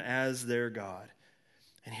with them as their God.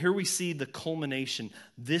 And here we see the culmination.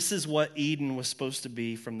 This is what Eden was supposed to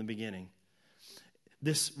be from the beginning.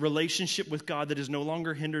 This relationship with God that is no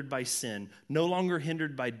longer hindered by sin, no longer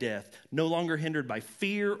hindered by death, no longer hindered by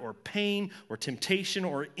fear or pain or temptation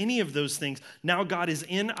or any of those things. Now God is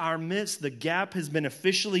in our midst. The gap has been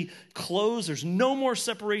officially closed. There's no more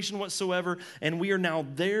separation whatsoever. And we are now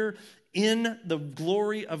there in the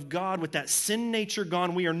glory of God with that sin nature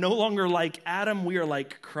gone. We are no longer like Adam. We are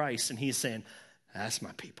like Christ. And he's saying, that's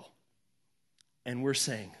my people. And we're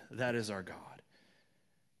saying, that is our God.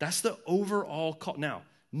 That's the overall call. Now,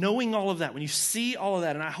 knowing all of that, when you see all of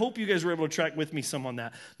that, and I hope you guys were able to track with me some on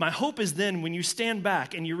that. My hope is then when you stand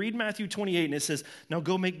back and you read Matthew 28 and it says, now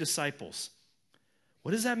go make disciples.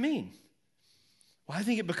 What does that mean? Well, I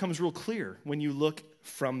think it becomes real clear when you look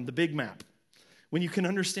from the big map. When you can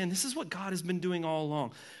understand this is what God has been doing all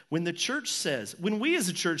along. When the church says, when we as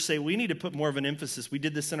a church say we need to put more of an emphasis, we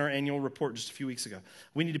did this in our annual report just a few weeks ago.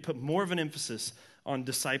 We need to put more of an emphasis on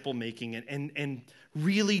disciple making and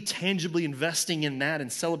really tangibly investing in that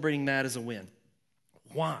and celebrating that as a win.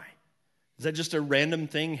 Why? Is that just a random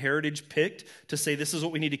thing Heritage picked to say this is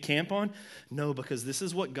what we need to camp on? No, because this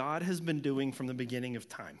is what God has been doing from the beginning of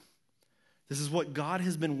time. This is what God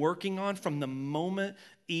has been working on from the moment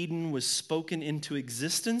Eden was spoken into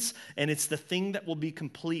existence, and it's the thing that will be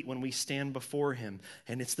complete when we stand before him.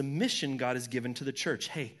 And it's the mission God has given to the church.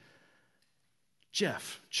 Hey,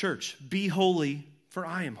 Jeff, church, be holy, for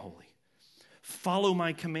I am holy. Follow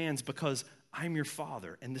my commands because I'm your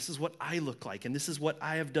father, and this is what I look like, and this is what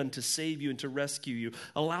I have done to save you and to rescue you.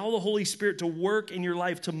 Allow the Holy Spirit to work in your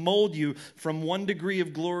life to mold you from one degree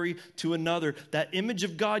of glory to another. That image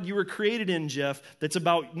of God you were created in, Jeff, that's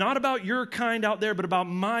about not about your kind out there, but about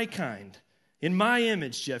my kind. In my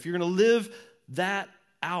image, Jeff, you're going to live that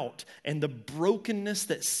out. And the brokenness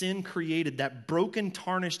that sin created, that broken,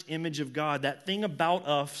 tarnished image of God, that thing about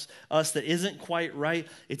us that isn't quite right,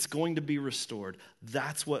 it's going to be restored.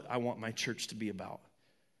 That's what I want my church to be about.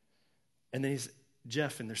 And then he's,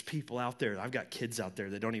 Jeff, and there's people out there, I've got kids out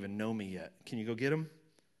there that don't even know me yet. Can you go get them?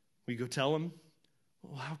 Will you go tell them?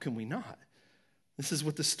 Well, how can we not? This is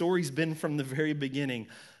what the story's been from the very beginning.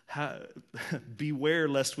 Beware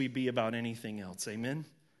lest we be about anything else. Amen?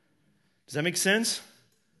 Does that make sense?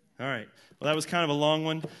 All right. Well, that was kind of a long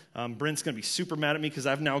one. Brent's going to be super mad at me because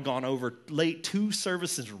I've now gone over late 2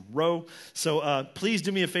 services in a row. So please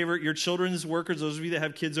do me a favor. Your children's workers, those of you that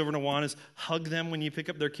have kids over in Awanas, hug them when you pick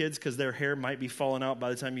up their kids because their hair might be falling out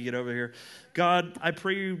by the time you get over here. God, I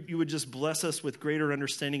pray you would just bless us with greater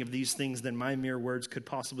understanding of these things than my mere words could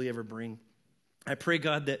possibly ever bring. I pray,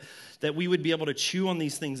 God, that we would be able to chew on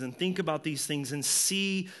these things and think about these things and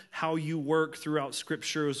see how you work throughout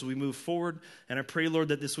Scripture as we move forward. And I pray, Lord,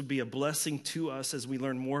 that this would be a blessing to us as we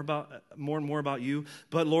learn more and more about you.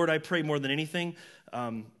 But, Lord, I pray more than anything,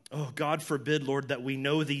 God forbid, Lord, that we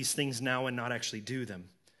know these things now and not actually do them.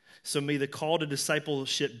 So may the call to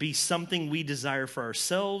discipleship be something we desire for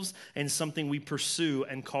ourselves and something we pursue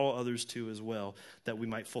and call others to as well, that we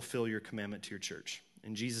might fulfill your commandment to your church.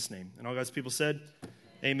 In Jesus' name. And all God's people said,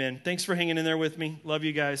 amen. Thanks for hanging in there with me. Love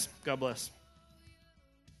you guys. God bless.